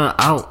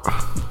 I'll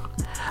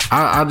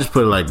just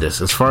put it like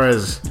this. As far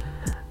as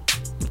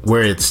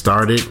where it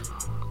started,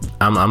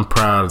 I'm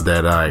proud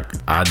that I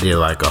did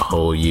like a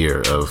whole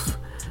year of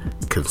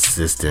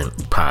consistent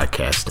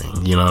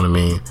podcasting. You know what I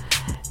mean?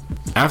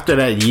 After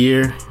that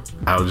year,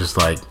 I was just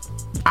like,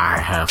 I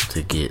have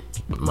to get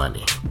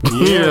money.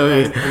 Yeah,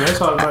 and that's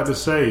what I was about to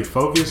say.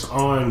 Focus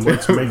on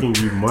what's making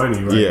you money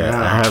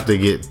now. I have to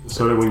get,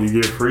 so that when you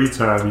get free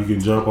time, you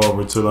can jump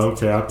over to I'll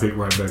pick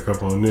right back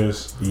up on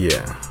this.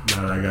 Yeah.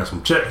 Now that I got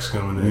some checks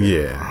coming in.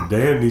 Yeah.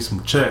 Dan needs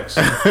some checks.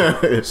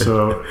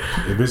 So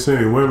if it's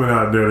any women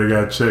out there that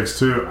got checks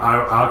too,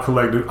 I'll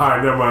collect it. All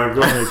right, never mind.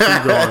 Go ahead,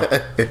 keep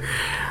going.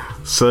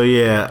 So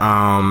yeah,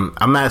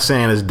 I'm not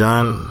saying it's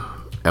done.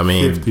 I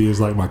mean, 50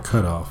 is like my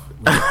cutoff.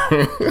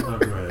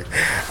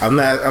 I'm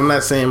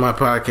not saying my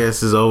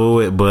podcast is over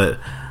with, but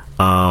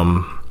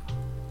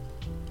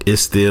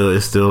it's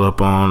still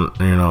up on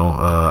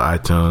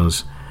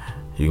iTunes.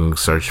 You can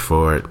search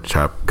for it,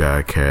 Chop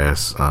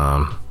Godcast.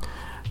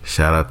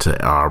 Shout out to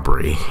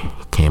Aubrey, he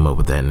came up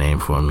with that name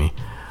for me.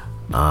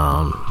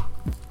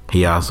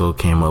 He also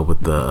came up with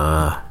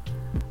the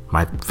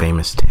my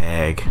famous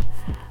tag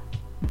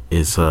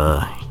is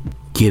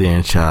Get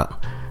In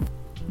Chop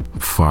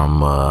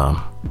from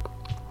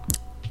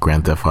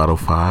Grand Theft Auto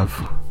 5.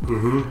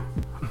 Mm-hmm.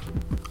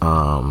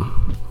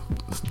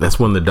 That's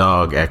when the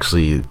dog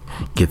actually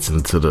gets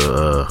into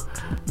the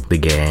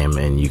game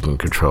and you can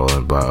control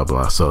it, blah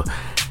blah. So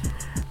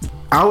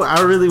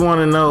I really want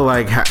to know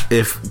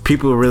if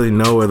people really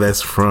know where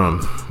that's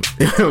from.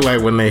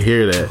 Like when they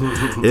hear that,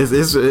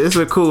 it's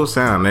a cool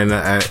sound, and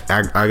I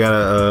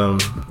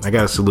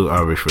gotta salute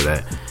Aubrey for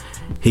that.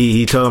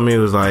 He told me, it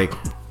was like,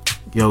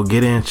 yo,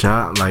 Get In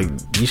Chop, like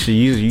you should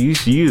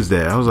use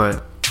that. I was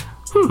like,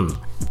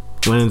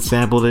 went and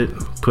sampled it,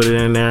 put it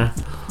in there.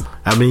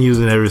 I've been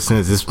using it ever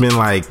since. It's been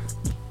like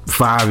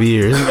 5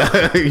 years.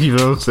 You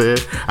know what I'm saying?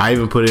 I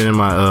even put it in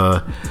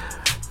my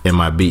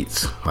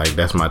beats. Like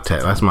that's my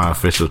tag. That's my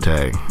official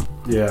tag.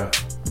 Yeah,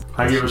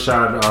 I give a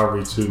shout out to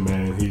Aubrey too,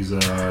 man. He's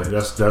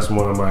that's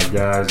one of my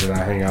guys that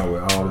I hang out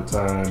with all the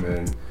time,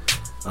 and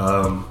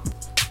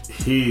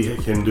he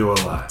can do a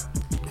lot.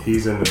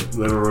 He's in the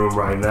living room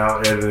right now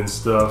editing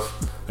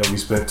stuff that we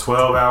spent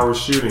 12 hours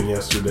shooting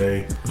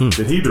yesterday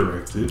that he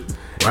directed.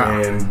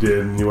 Wow. And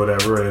did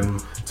whatever. And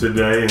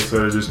today,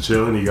 instead of just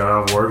chilling, he got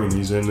off work and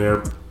he's in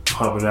there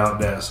pumping out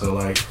that. So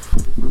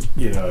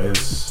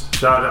it's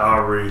shout out to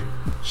Aubrey,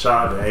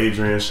 shout out to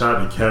Adrian, shout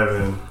out to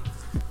Kevin,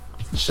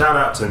 shout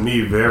out to me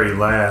very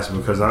last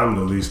because I'm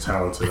the least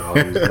talented of all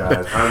these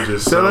guys. I'm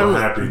just so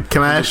happy.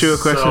 Can I ask you a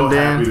question,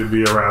 Dan? Happy to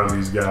be around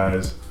these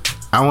guys.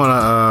 I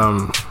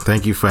want to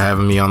thank you for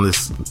having me on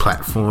this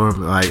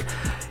platform. I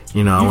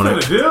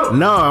want to.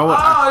 No,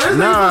 I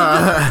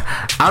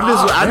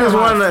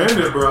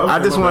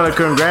just want to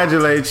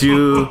congratulate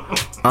you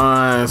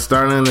on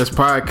starting this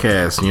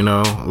podcast.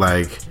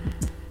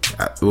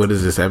 What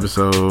is this,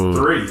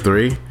 episode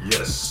 3?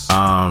 Yes.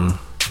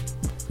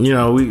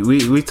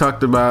 We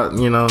talked about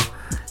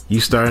you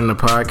starting the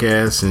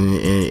podcast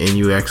and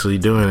you actually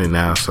doing it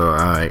now. So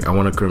I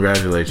want to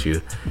congratulate you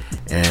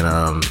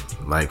and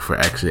for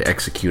actually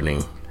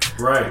executing.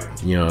 Right.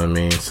 You know what I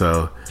mean?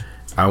 So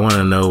I want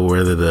to know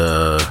where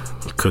the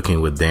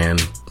Cooking with Dan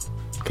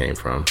came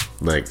from.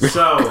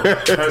 So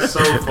that's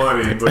so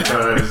funny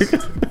because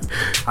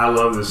I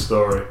love this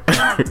story.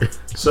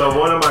 So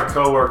one of my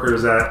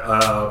coworkers at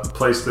a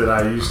place that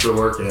I used to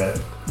work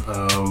at,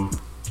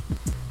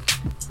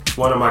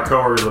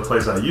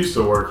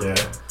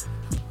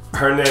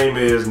 her name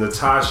is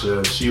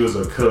Natasha. She was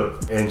a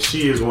cook, and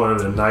she is one of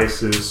the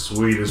nicest,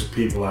 sweetest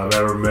people I've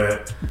ever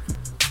met.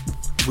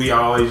 We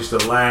always used to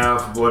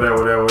laugh,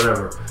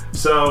 whatever.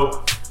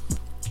 So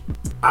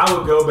I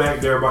would go back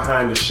there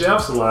behind the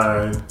chef's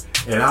line,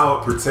 and I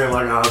would pretend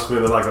like I was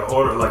spending an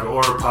order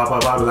pop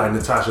up. I'd be like,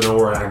 Natasha, don't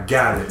worry, I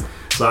got it.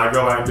 So I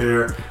go out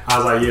there. I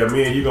was like, yeah,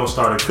 me and you gonna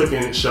start a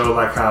cooking show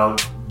like how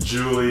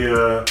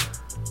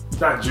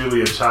not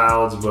Julia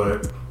Childs,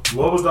 but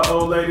what was the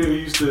old lady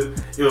who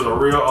it was a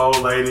real old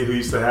lady who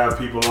used to have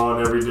people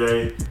on every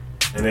day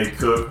and they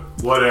cook,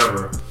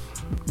 whatever.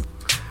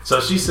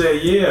 So she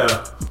said,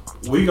 yeah,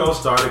 we gonna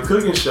start a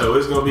cooking show.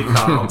 It's gonna be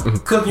called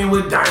Cooking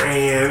with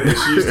Diane. And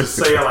she used to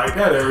say it like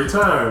that every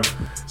time.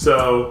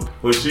 So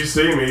when she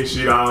see me,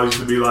 she'd always used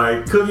to be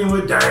like, Cooking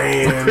with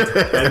Diane.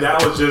 And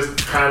that was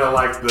just kind of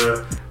like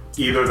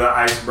either the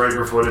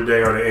icebreaker for the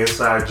day or the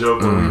inside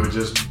joke when we would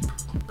just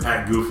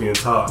act goofy and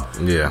talk.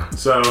 Yeah.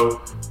 So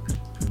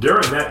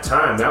during that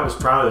time, that was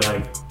probably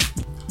like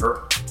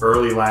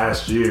early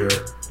last year,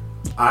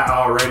 I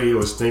already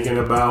was thinking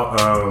about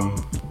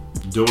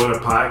doing a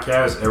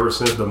podcast ever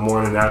since the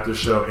Morning After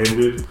Show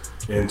ended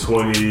in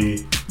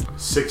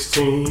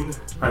 2016,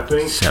 I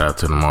think. Shout out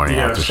to the Morning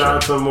After Show. Yeah, shout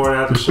out to the Morning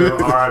After Show.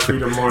 R.I.P.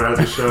 the Morning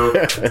After Show.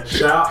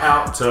 Shout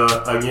out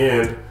to,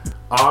 again,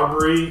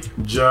 Aubrey,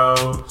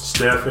 Joe,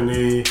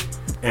 Stephanie,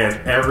 and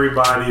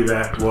everybody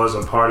that was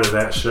a part of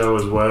that show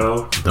as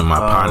well. My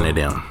partner,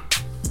 them.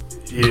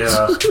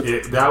 Yeah,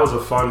 that was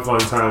a fun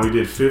time. We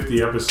did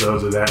 50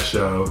 episodes of that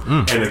show.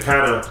 And to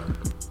kind of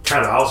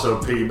also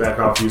piggyback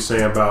off you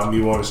saying about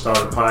me wanting to start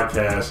a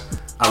podcast,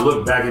 I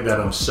look back at that,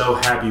 I'm so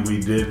happy we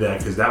did that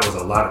because that was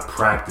a lot of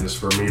practice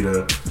for me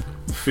to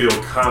feel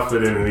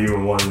confident and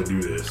even wanting to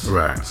do this.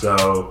 Right.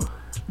 So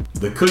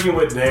the Cooking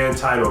with Dan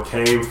title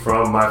came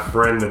from my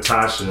friend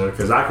Natasha,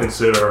 because I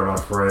consider her my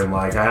friend.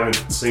 Like, I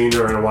haven't seen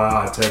her in a while.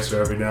 I text her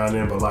every now and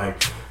then, but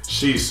like,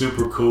 she's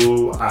super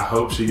cool. I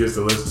hope she gets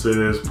to listen to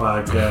this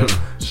podcast.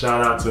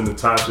 Shout out to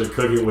Natasha.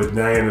 Cooking with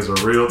Dan is a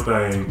real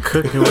thing.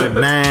 Cooking with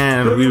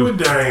Dan. Cooking with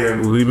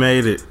Dan. We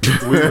made it.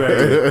 We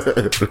made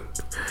it.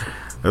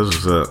 That's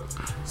what's up.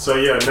 So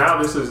yeah, now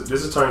this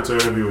is turning to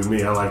an interview with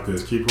me. I like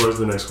this. Keep what's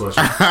the next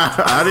question?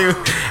 I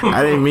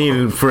didn't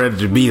mean for it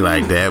to be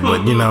like that,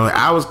 but you know,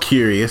 I was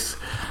curious.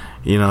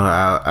 You know,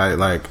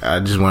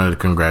 I just wanted to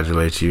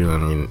congratulate you. I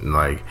mean,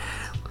 like,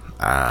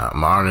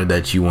 I'm honored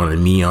that you wanted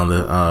me on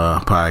the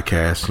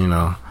podcast. You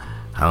know,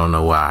 I don't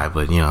know why,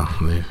 but you know,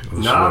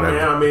 nah,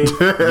 man. I mean,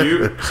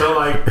 so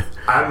like,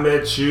 I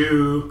met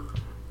you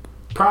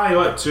probably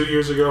like 2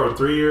 years ago or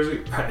 3 years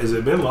ago. Has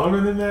it been longer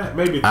than that?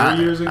 Maybe 3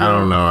 years ago? I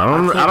don't know. I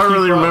don't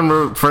really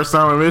remember first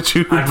time I met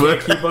you. I can't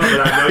keep up, but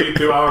I know you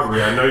through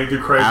Aubrey. I know you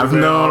through Crazy. I've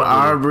known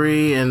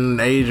Aubrey and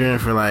Adrian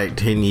for like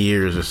 10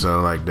 years or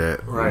so, like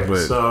that. Right. But,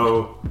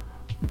 so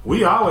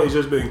we always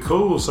just been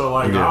cool. So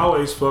like, I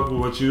always fuck with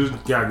what you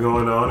got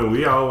going on, and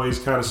we always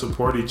kind of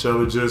support each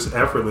other just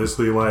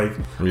effortlessly. Like,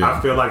 I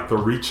feel like the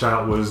reach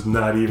out was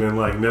not even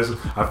like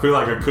necessary. I feel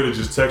like I could have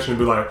just texted you and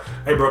be like,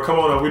 "Hey, bro, come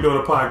on up. We're doing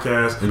a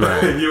podcast," and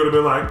you would have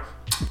been like,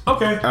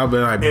 "Okay." I'll be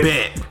like,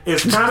 "Bet."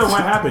 It's kind of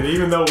what happened.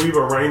 Even though we've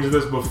arranged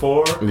this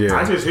before,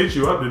 I just hit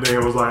you up today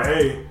and was like,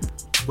 "Hey,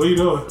 what are you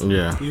doing?"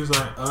 Yeah. He was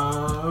like,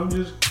 I'm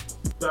just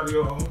about to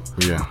go home.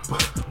 Yeah.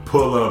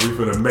 Pull up. We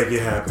finna make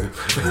it happen.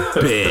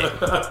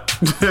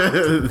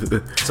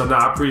 So now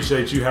I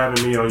appreciate you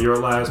having me on your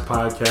last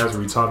podcast.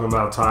 We talking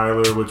about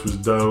Tyler, which was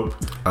dope.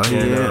 Oh,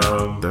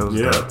 and, that was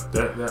dope.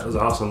 That was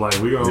awesome. Like,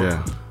 we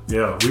gonna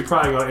we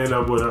probably gonna end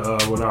up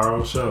with our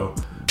own show.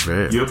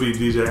 Bet. You'll be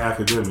DJ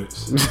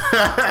Academics.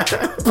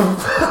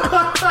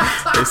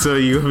 So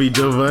you gonna be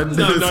Joe Budden?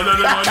 No,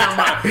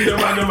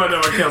 never mind.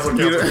 Cancel.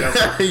 You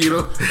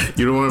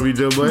don't want to be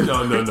Joe Budden?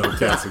 No,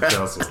 cancel.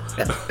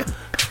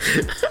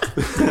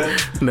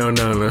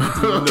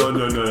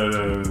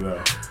 No.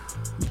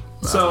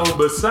 So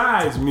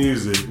besides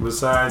music,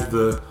 besides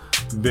the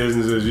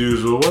business as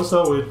usual, what's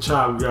up with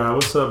Chop Guy?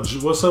 What's up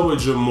with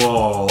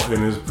Jamal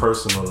in his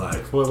personal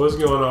life? What's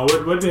going on?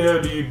 What the hell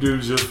do you do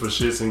just for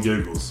shits and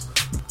giggles?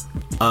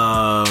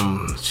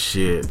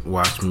 Shit.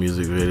 Watch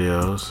music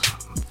videos.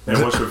 And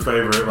what's your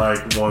favorite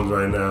like ones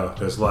right now?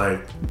 That's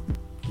like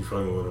you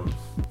fucking with them.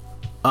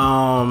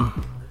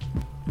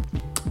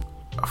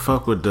 I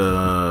fuck with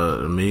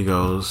the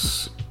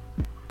Amigos.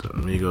 The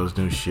Amigos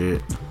new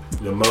shit.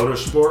 The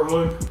motorsport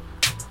one?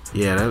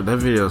 Yeah, that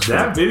video's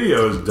that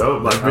video is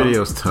dope. Like, that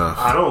video's tough.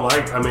 I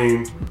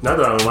mean, not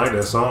that I don't like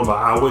that song, but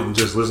I wouldn't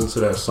just listen to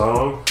that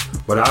song.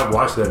 But I've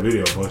watched that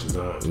video a bunch of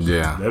times.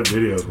 Yeah. That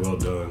video is well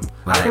done.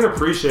 Like, I can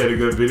appreciate a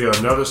good video.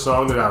 Another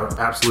song that I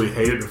absolutely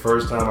hated the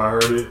first time I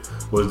heard it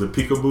was the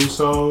Peekaboo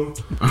song.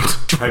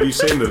 Have you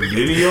seen the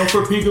video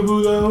for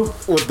Peekaboo though?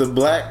 With the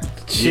black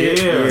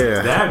shit?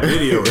 Yeah. That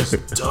video is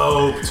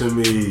dope to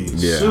me.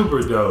 Yeah.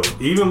 Super dope.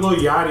 Even Lil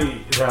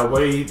Yachty, that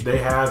way they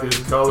have his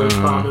colors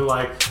popping,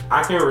 like,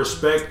 I can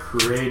respect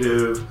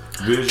creative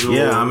visual.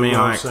 Yeah, I mean, you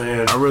know like, what I'm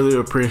saying? I really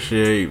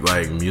appreciate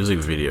like music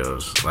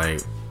videos.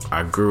 Like,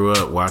 I grew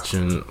up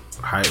watching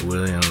Hype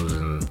Williams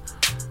and,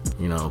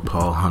 you know,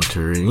 Paul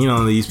Hunter, and, you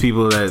know, these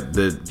people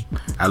that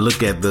I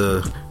look at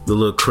the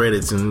little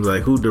credits and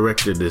like, who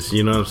directed this?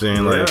 You know what I'm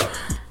saying? Yeah. Like,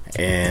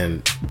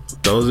 and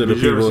those are the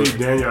Did you people. ever see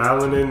Daniel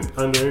Allen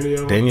under any of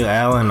them? Daniel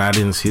Allen, I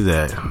didn't see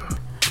that.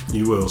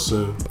 You will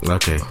soon.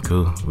 Okay,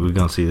 cool. We're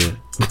gonna see that.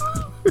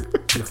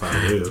 If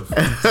I live.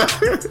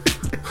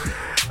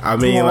 I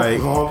mean, like,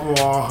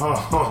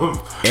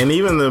 and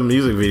even the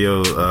music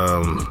video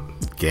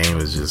game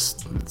is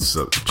just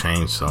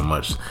changed so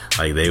much.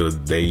 Like,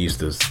 they used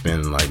to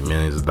spend like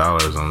millions of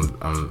dollars on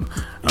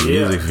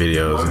music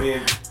videos. I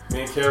mean,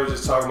 me and Karen were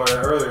just talking about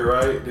that earlier,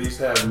 right? They used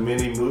to have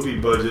many movie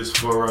budgets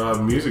for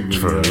music videos.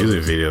 For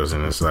music videos,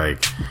 and it's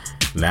like,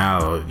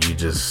 now you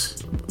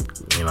just,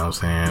 you know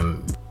what I'm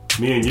saying?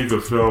 Me and you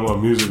could film a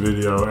music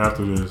video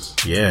after this.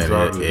 Yeah,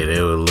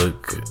 it would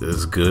look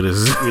as good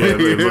as. Yeah,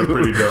 they look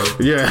pretty dope.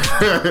 Yeah,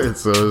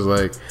 so it's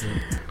like,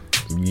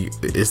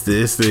 it's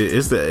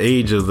the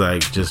age of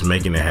like just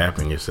making it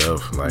happen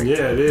yourself. Like,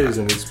 yeah, it is,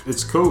 and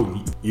it's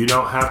cool. You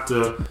don't have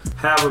to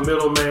have a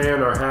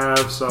middleman or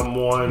have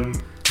someone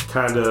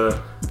kind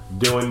of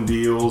doing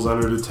deals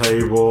under the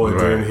table and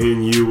then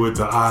hitting you with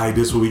the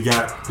this what we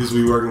got, this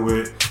we working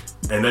with,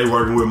 and they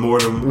working with more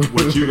than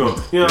what you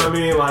gonna. You know what I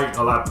mean? Like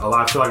a lot.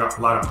 I feel like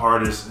a lot of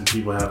artists and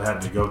people have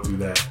had to go through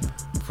that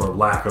for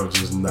lack of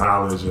just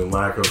knowledge and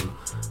lack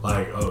of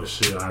like, oh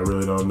shit, I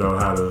really don't know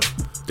how to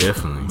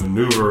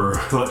maneuver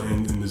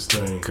in this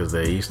thing. Because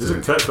it's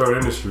a cutthroat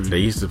industry. They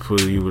used to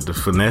put you with the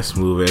finesse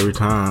move every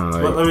time.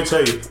 Like, let me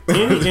tell you,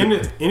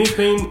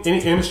 any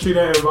industry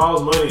that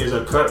involves money is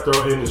a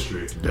cutthroat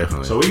industry.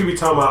 Definitely. So we could be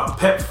talking about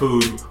pet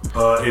food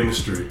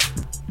industry.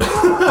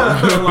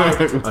 Like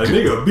a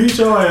nigga beat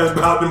your ass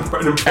about them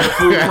pet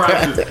food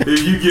prices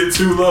if you get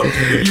too low,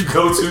 if you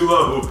go too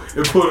low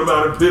and put them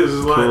out of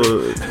business. Like,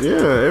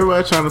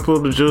 everybody trying to pull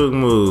the jug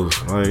move.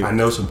 Like, I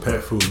know some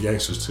pet food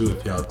gangsters too.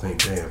 If y'all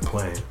think they ain't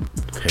playing,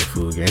 pet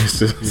food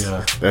gangsters.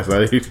 Yeah, that's how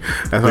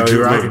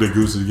you rock. The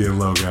goose is getting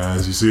low,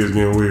 guys. You see, it's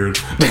getting weird.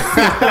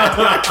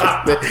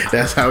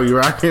 That's how we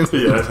rocking.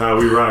 Yeah, that's how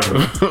we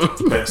rocking.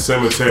 Pet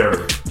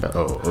Cemetery.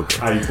 Oh, okay.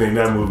 How you think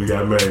that movie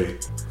got made?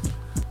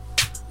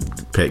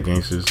 Pet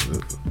gangsters.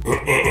 Go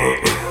ahead,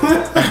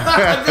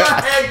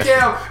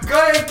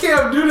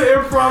 Cam. Do the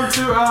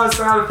impromptu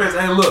sound effects.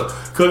 Hey, look,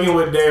 Cooking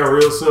with Dan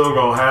real soon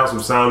gonna have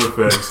some sound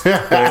effects.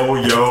 Oh,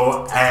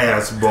 yo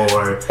ass,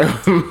 boy.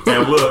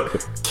 And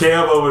look,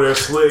 Cam over there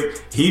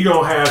slick. He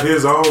gonna have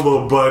his own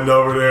little button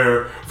over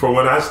there for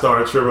when I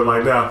start tripping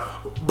like that.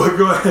 But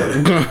go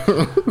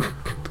ahead.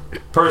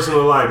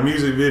 Personal life,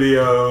 music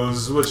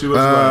videos. What you look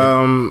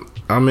like?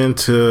 I'm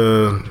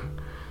into.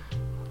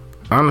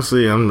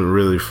 Honestly, I'm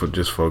really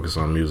just focused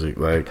on music.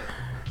 Like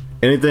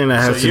anything that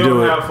has to do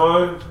with. Have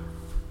fun?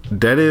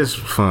 That is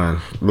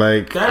fun.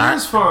 Like that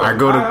is fun. I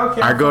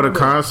go to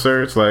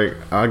concerts. Like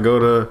I go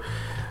to,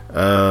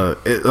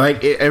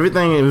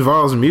 everything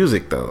involves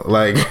music though.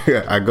 Like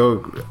I go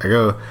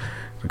to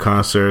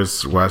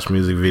concerts, watch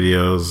music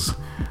videos,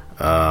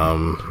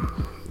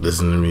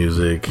 listen to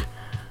music.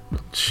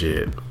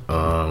 Shit.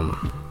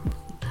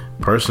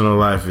 Personal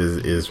life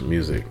is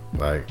music.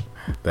 Like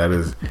that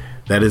is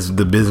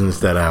the business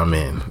that I'm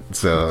in.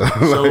 So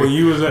when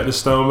you was at the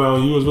Stone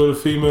Mountain, you was with a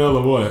female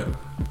or what?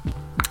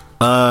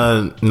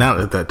 Not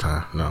at that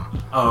time, no.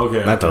 Oh,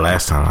 okay. Not the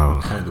last time I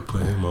was. I had to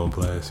put him on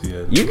blast.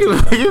 Yeah. You can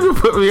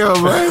put me on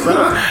blast.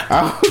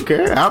 I don't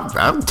care.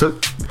 I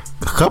took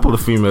a couple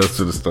of females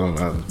to the Stone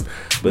Mountain,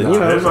 but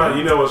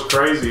you know what's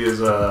crazy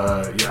is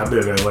I've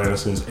been in Atlanta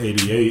since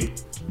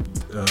 '88,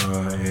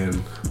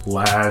 and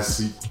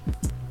last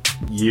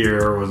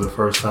year was the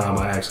first time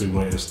I actually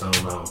went to Stone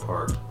Mountain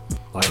Park,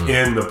 like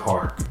in the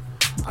park.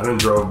 I done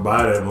drove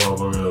by that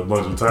motherfucker a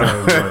bunch of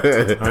times, but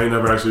I ain't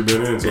never actually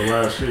been in until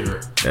last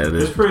year.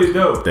 It's pretty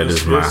dope.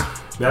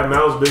 That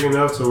mountain's big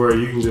enough to where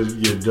you can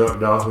just get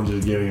ducked off and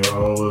just get in your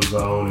own little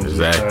zone and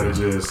just kind of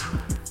just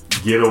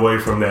get away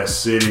from that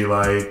city,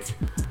 like,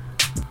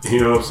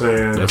 you know what I'm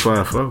saying? That's why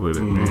I fuck with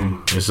it,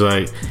 man. It's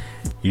like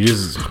you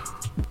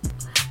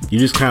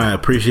just kind of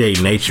appreciate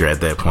nature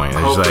at that point.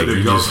 It's like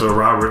you go to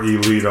Robert E.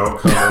 Lee don't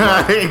come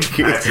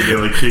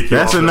accidentally kick you.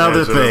 That's off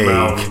another the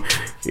thing.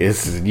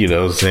 It's, you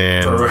know what I'm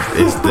saying,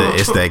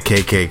 it's that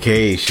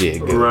KKK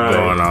shit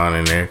going on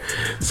in there.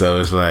 So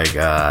it's like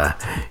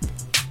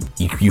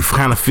you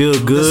kind of feel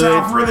good. The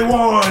South really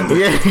won.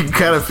 Yeah, you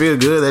kind of feel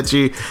good that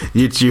you're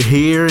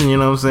here, and you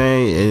know what I'm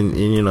saying, and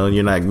you know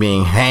you're not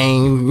being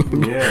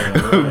hanged. Yeah,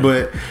 right.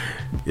 But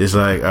it's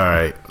like, all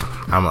right,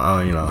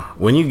 I'm you know,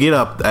 when you get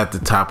up at the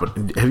top of,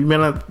 you've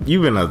been at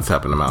the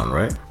top of the mountain,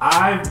 right?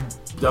 I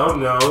don't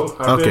know.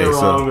 I've been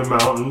along the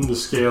mountain to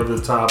scale the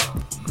top.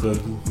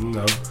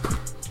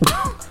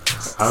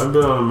 I've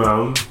been on the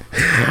mountain.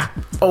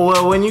 Oh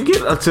well, when you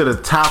get up to the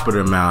top of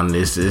the mountain,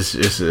 it's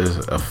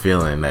a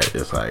feeling that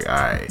it's like, all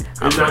right.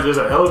 It's not just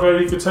an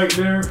elevator you can take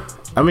there.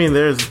 I mean,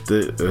 there's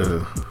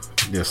the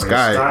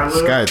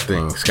sky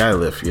thing, sky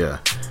lift, yeah.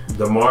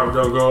 The MARTA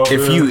don't go up there?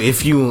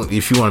 If you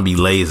want to be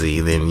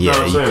lazy, then yeah.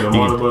 No, I'm saying the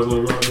MARTA bus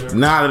don't go up there?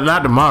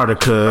 Not the MARTA,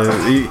 cause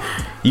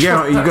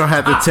you're gonna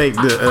have to take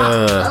the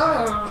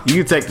you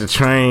can take the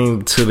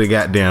train to the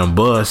goddamn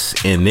bus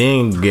and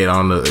then get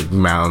on the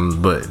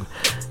mountain, but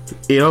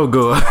it don't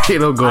go like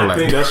that. I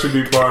think that should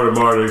be part of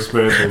MARTA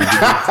expansion.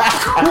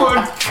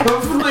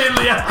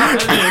 Completely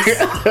honest.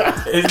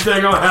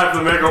 They're gonna have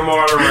to make a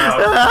MARTA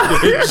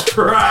route. They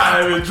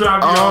drive and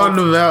drop you on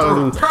the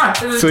mountain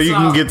right so you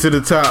can get to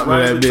the top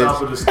right of that bitch.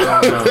 Top of the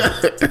stone.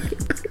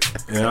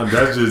 Yeah,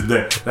 that's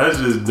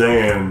just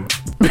Dan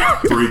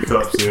 3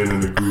 cups in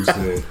and the goose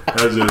in.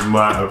 That's just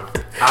my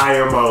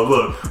IMO.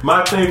 Look,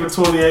 my thing for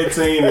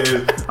 2018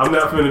 is I'm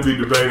not going to be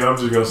debating. I'm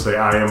just going to say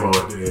IMO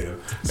at the end.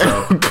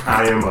 So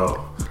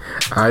IMO.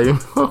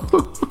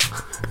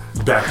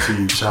 Back to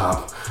you,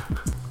 Chop.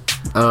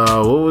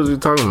 What was he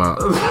talking about?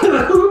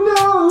 Who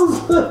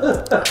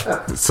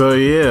knows? So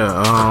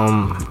yeah,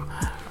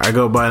 I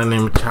go by the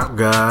name of Chop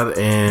God,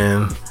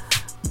 and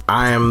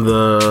I am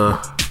the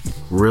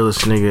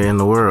realest nigga in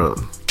the world.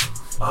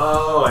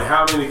 Oh, and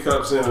how many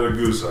cups into the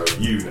goose are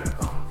you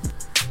now?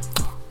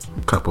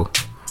 Couple.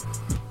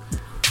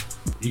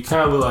 You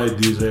kind of look like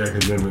DJ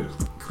Academic's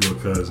little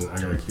cousin.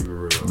 I gotta keep it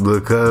real.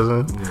 Little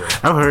cousin? Yeah.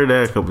 I've heard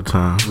that a couple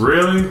times.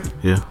 Really?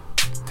 Yeah.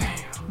 Damn.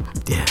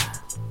 Yeah.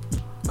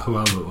 Who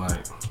I look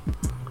like?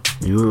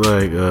 You look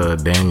like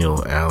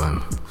Daniel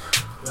Allen.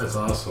 That's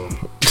awesome.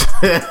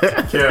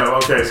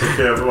 Kev, okay, so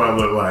Kev, who I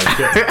look like?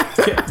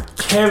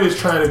 Kev is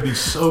trying to be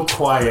so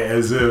quiet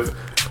as if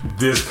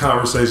this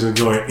conversation is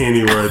going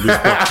anywhere at this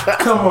point.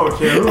 Come on,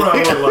 Kev, who do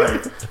I look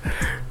like?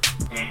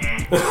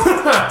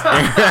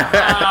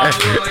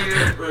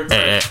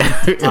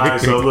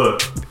 Alright, so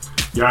look,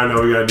 y'all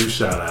know we gotta do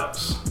shout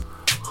outs.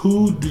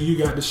 Who do you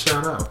got to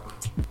shout out?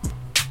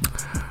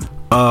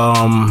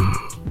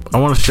 I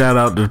want to shout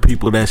out to the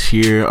people that's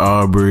here: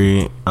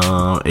 Aubrey,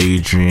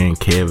 Adrian,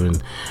 Kevin,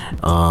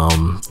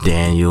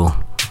 Daniel,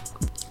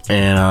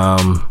 and I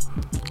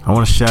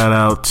want to shout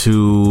out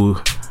to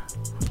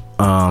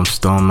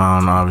Stone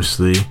Mountain.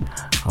 Obviously,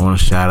 I want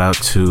to shout out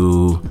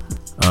to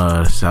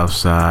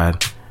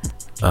Southside.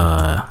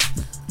 I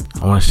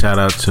want to shout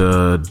out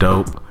to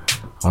Dope.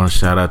 I want to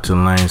shout out to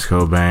Lanes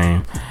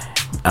Cobain.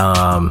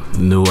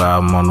 New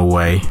album on the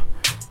way,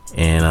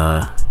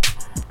 and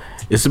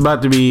it's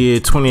about to be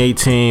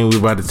 2018. We're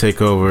about to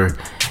take over,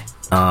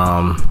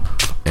 and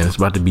it's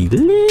about to be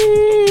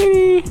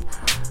lit.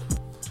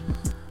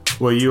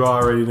 Well, you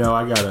already know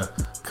I got a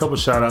couple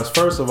shout outs.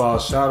 First of all,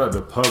 shout out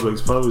to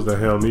Publix. Publix that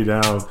held me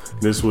down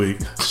this week.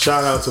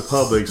 Shout out to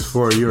Publix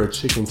for your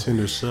chicken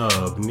tender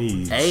sub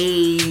needs.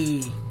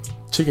 Hey,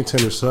 chicken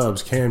tender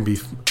subs can be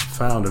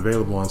found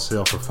available on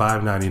sale for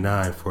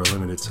 $5.99 for a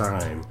limited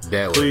time.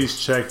 Please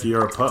check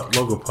your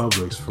local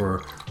Publix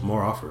for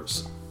more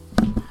offers.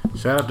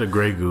 Shout out to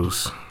Grey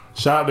Goose.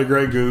 Shout out to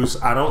Grey Goose.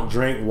 I don't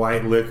drink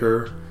white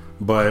liquor,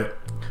 but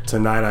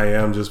tonight I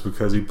am, just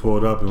because he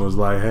pulled up and was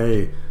like,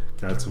 hey,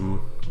 got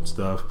some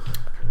stuff,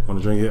 want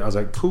to drink it? I was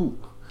like, cool.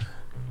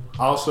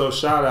 Also,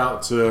 shout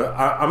out to,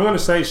 I'm going to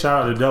say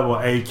shout out to Double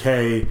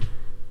AK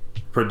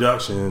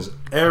Productions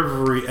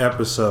every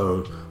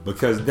episode,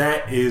 because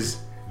that is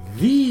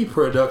the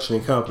production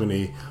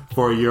company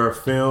for your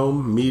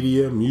film,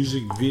 media,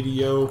 music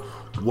video,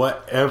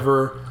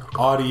 whatever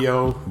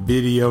audio,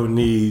 video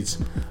needs.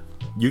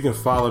 You can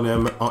follow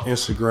them on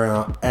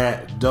Instagram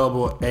at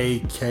double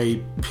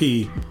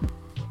AKP.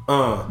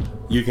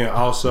 You can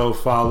also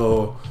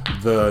follow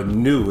the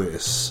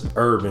newest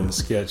urban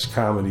sketch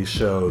comedy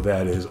show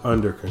that is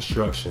under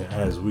construction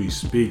as we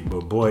speak.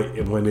 But boy,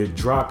 when it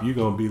drop, you're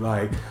gonna be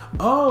like,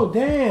 oh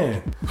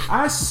Dan,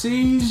 I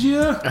sees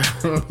you.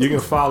 You can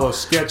follow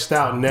Sketched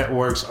Out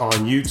Networks on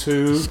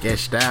YouTube,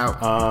 Sketched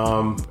Out,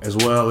 as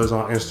well as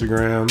on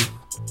Instagram.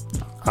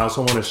 I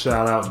also want to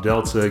shout out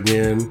Delta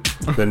again,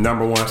 the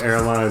 #1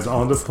 airlines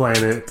on the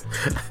planet.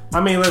 I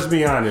mean, let's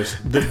be honest.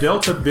 The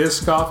Delta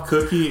Biscoff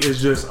cookie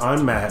is just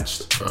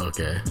unmatched.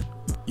 Okay.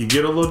 You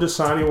get a little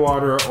Dasani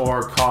water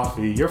or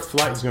coffee, your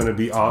flight's going to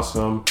be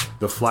awesome.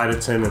 The flight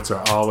attendants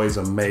are always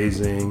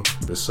amazing.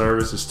 The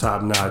service is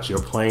top notch.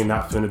 Your plane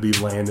not finna be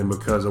landing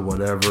because of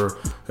whatever.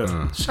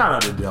 Shout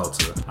out to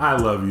Delta. I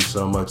love you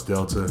so much,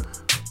 Delta.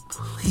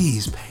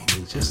 Please pay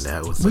me. Just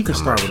that was we can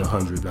start with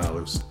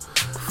 $100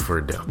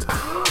 for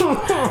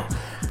Delta.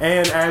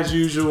 And as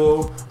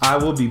usual, I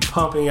will be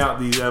pumping out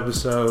these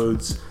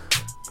episodes.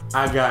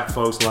 I got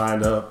folks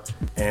lined up,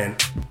 and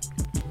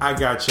I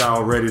got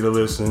y'all ready to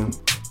listen.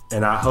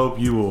 And I hope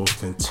you will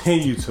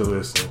continue to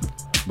listen,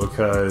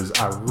 because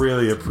I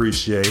really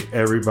appreciate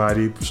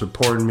everybody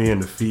supporting me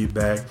and the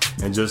feedback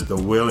and just the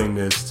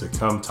willingness to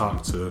come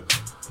talk to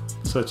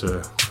such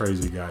a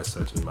crazy guy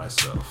such as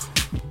myself.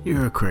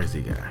 You're a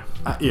crazy guy.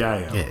 Yeah, I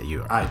am. Yeah,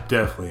 you are. I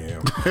definitely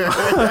am.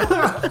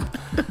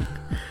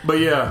 But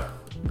yeah,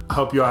 I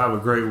hope y'all have a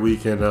great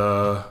week, and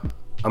I'm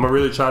gonna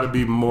really try to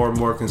be more and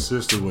more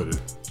consistent with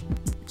it.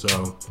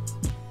 So,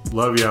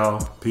 love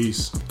y'all.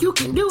 Peace. You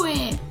can do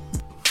it.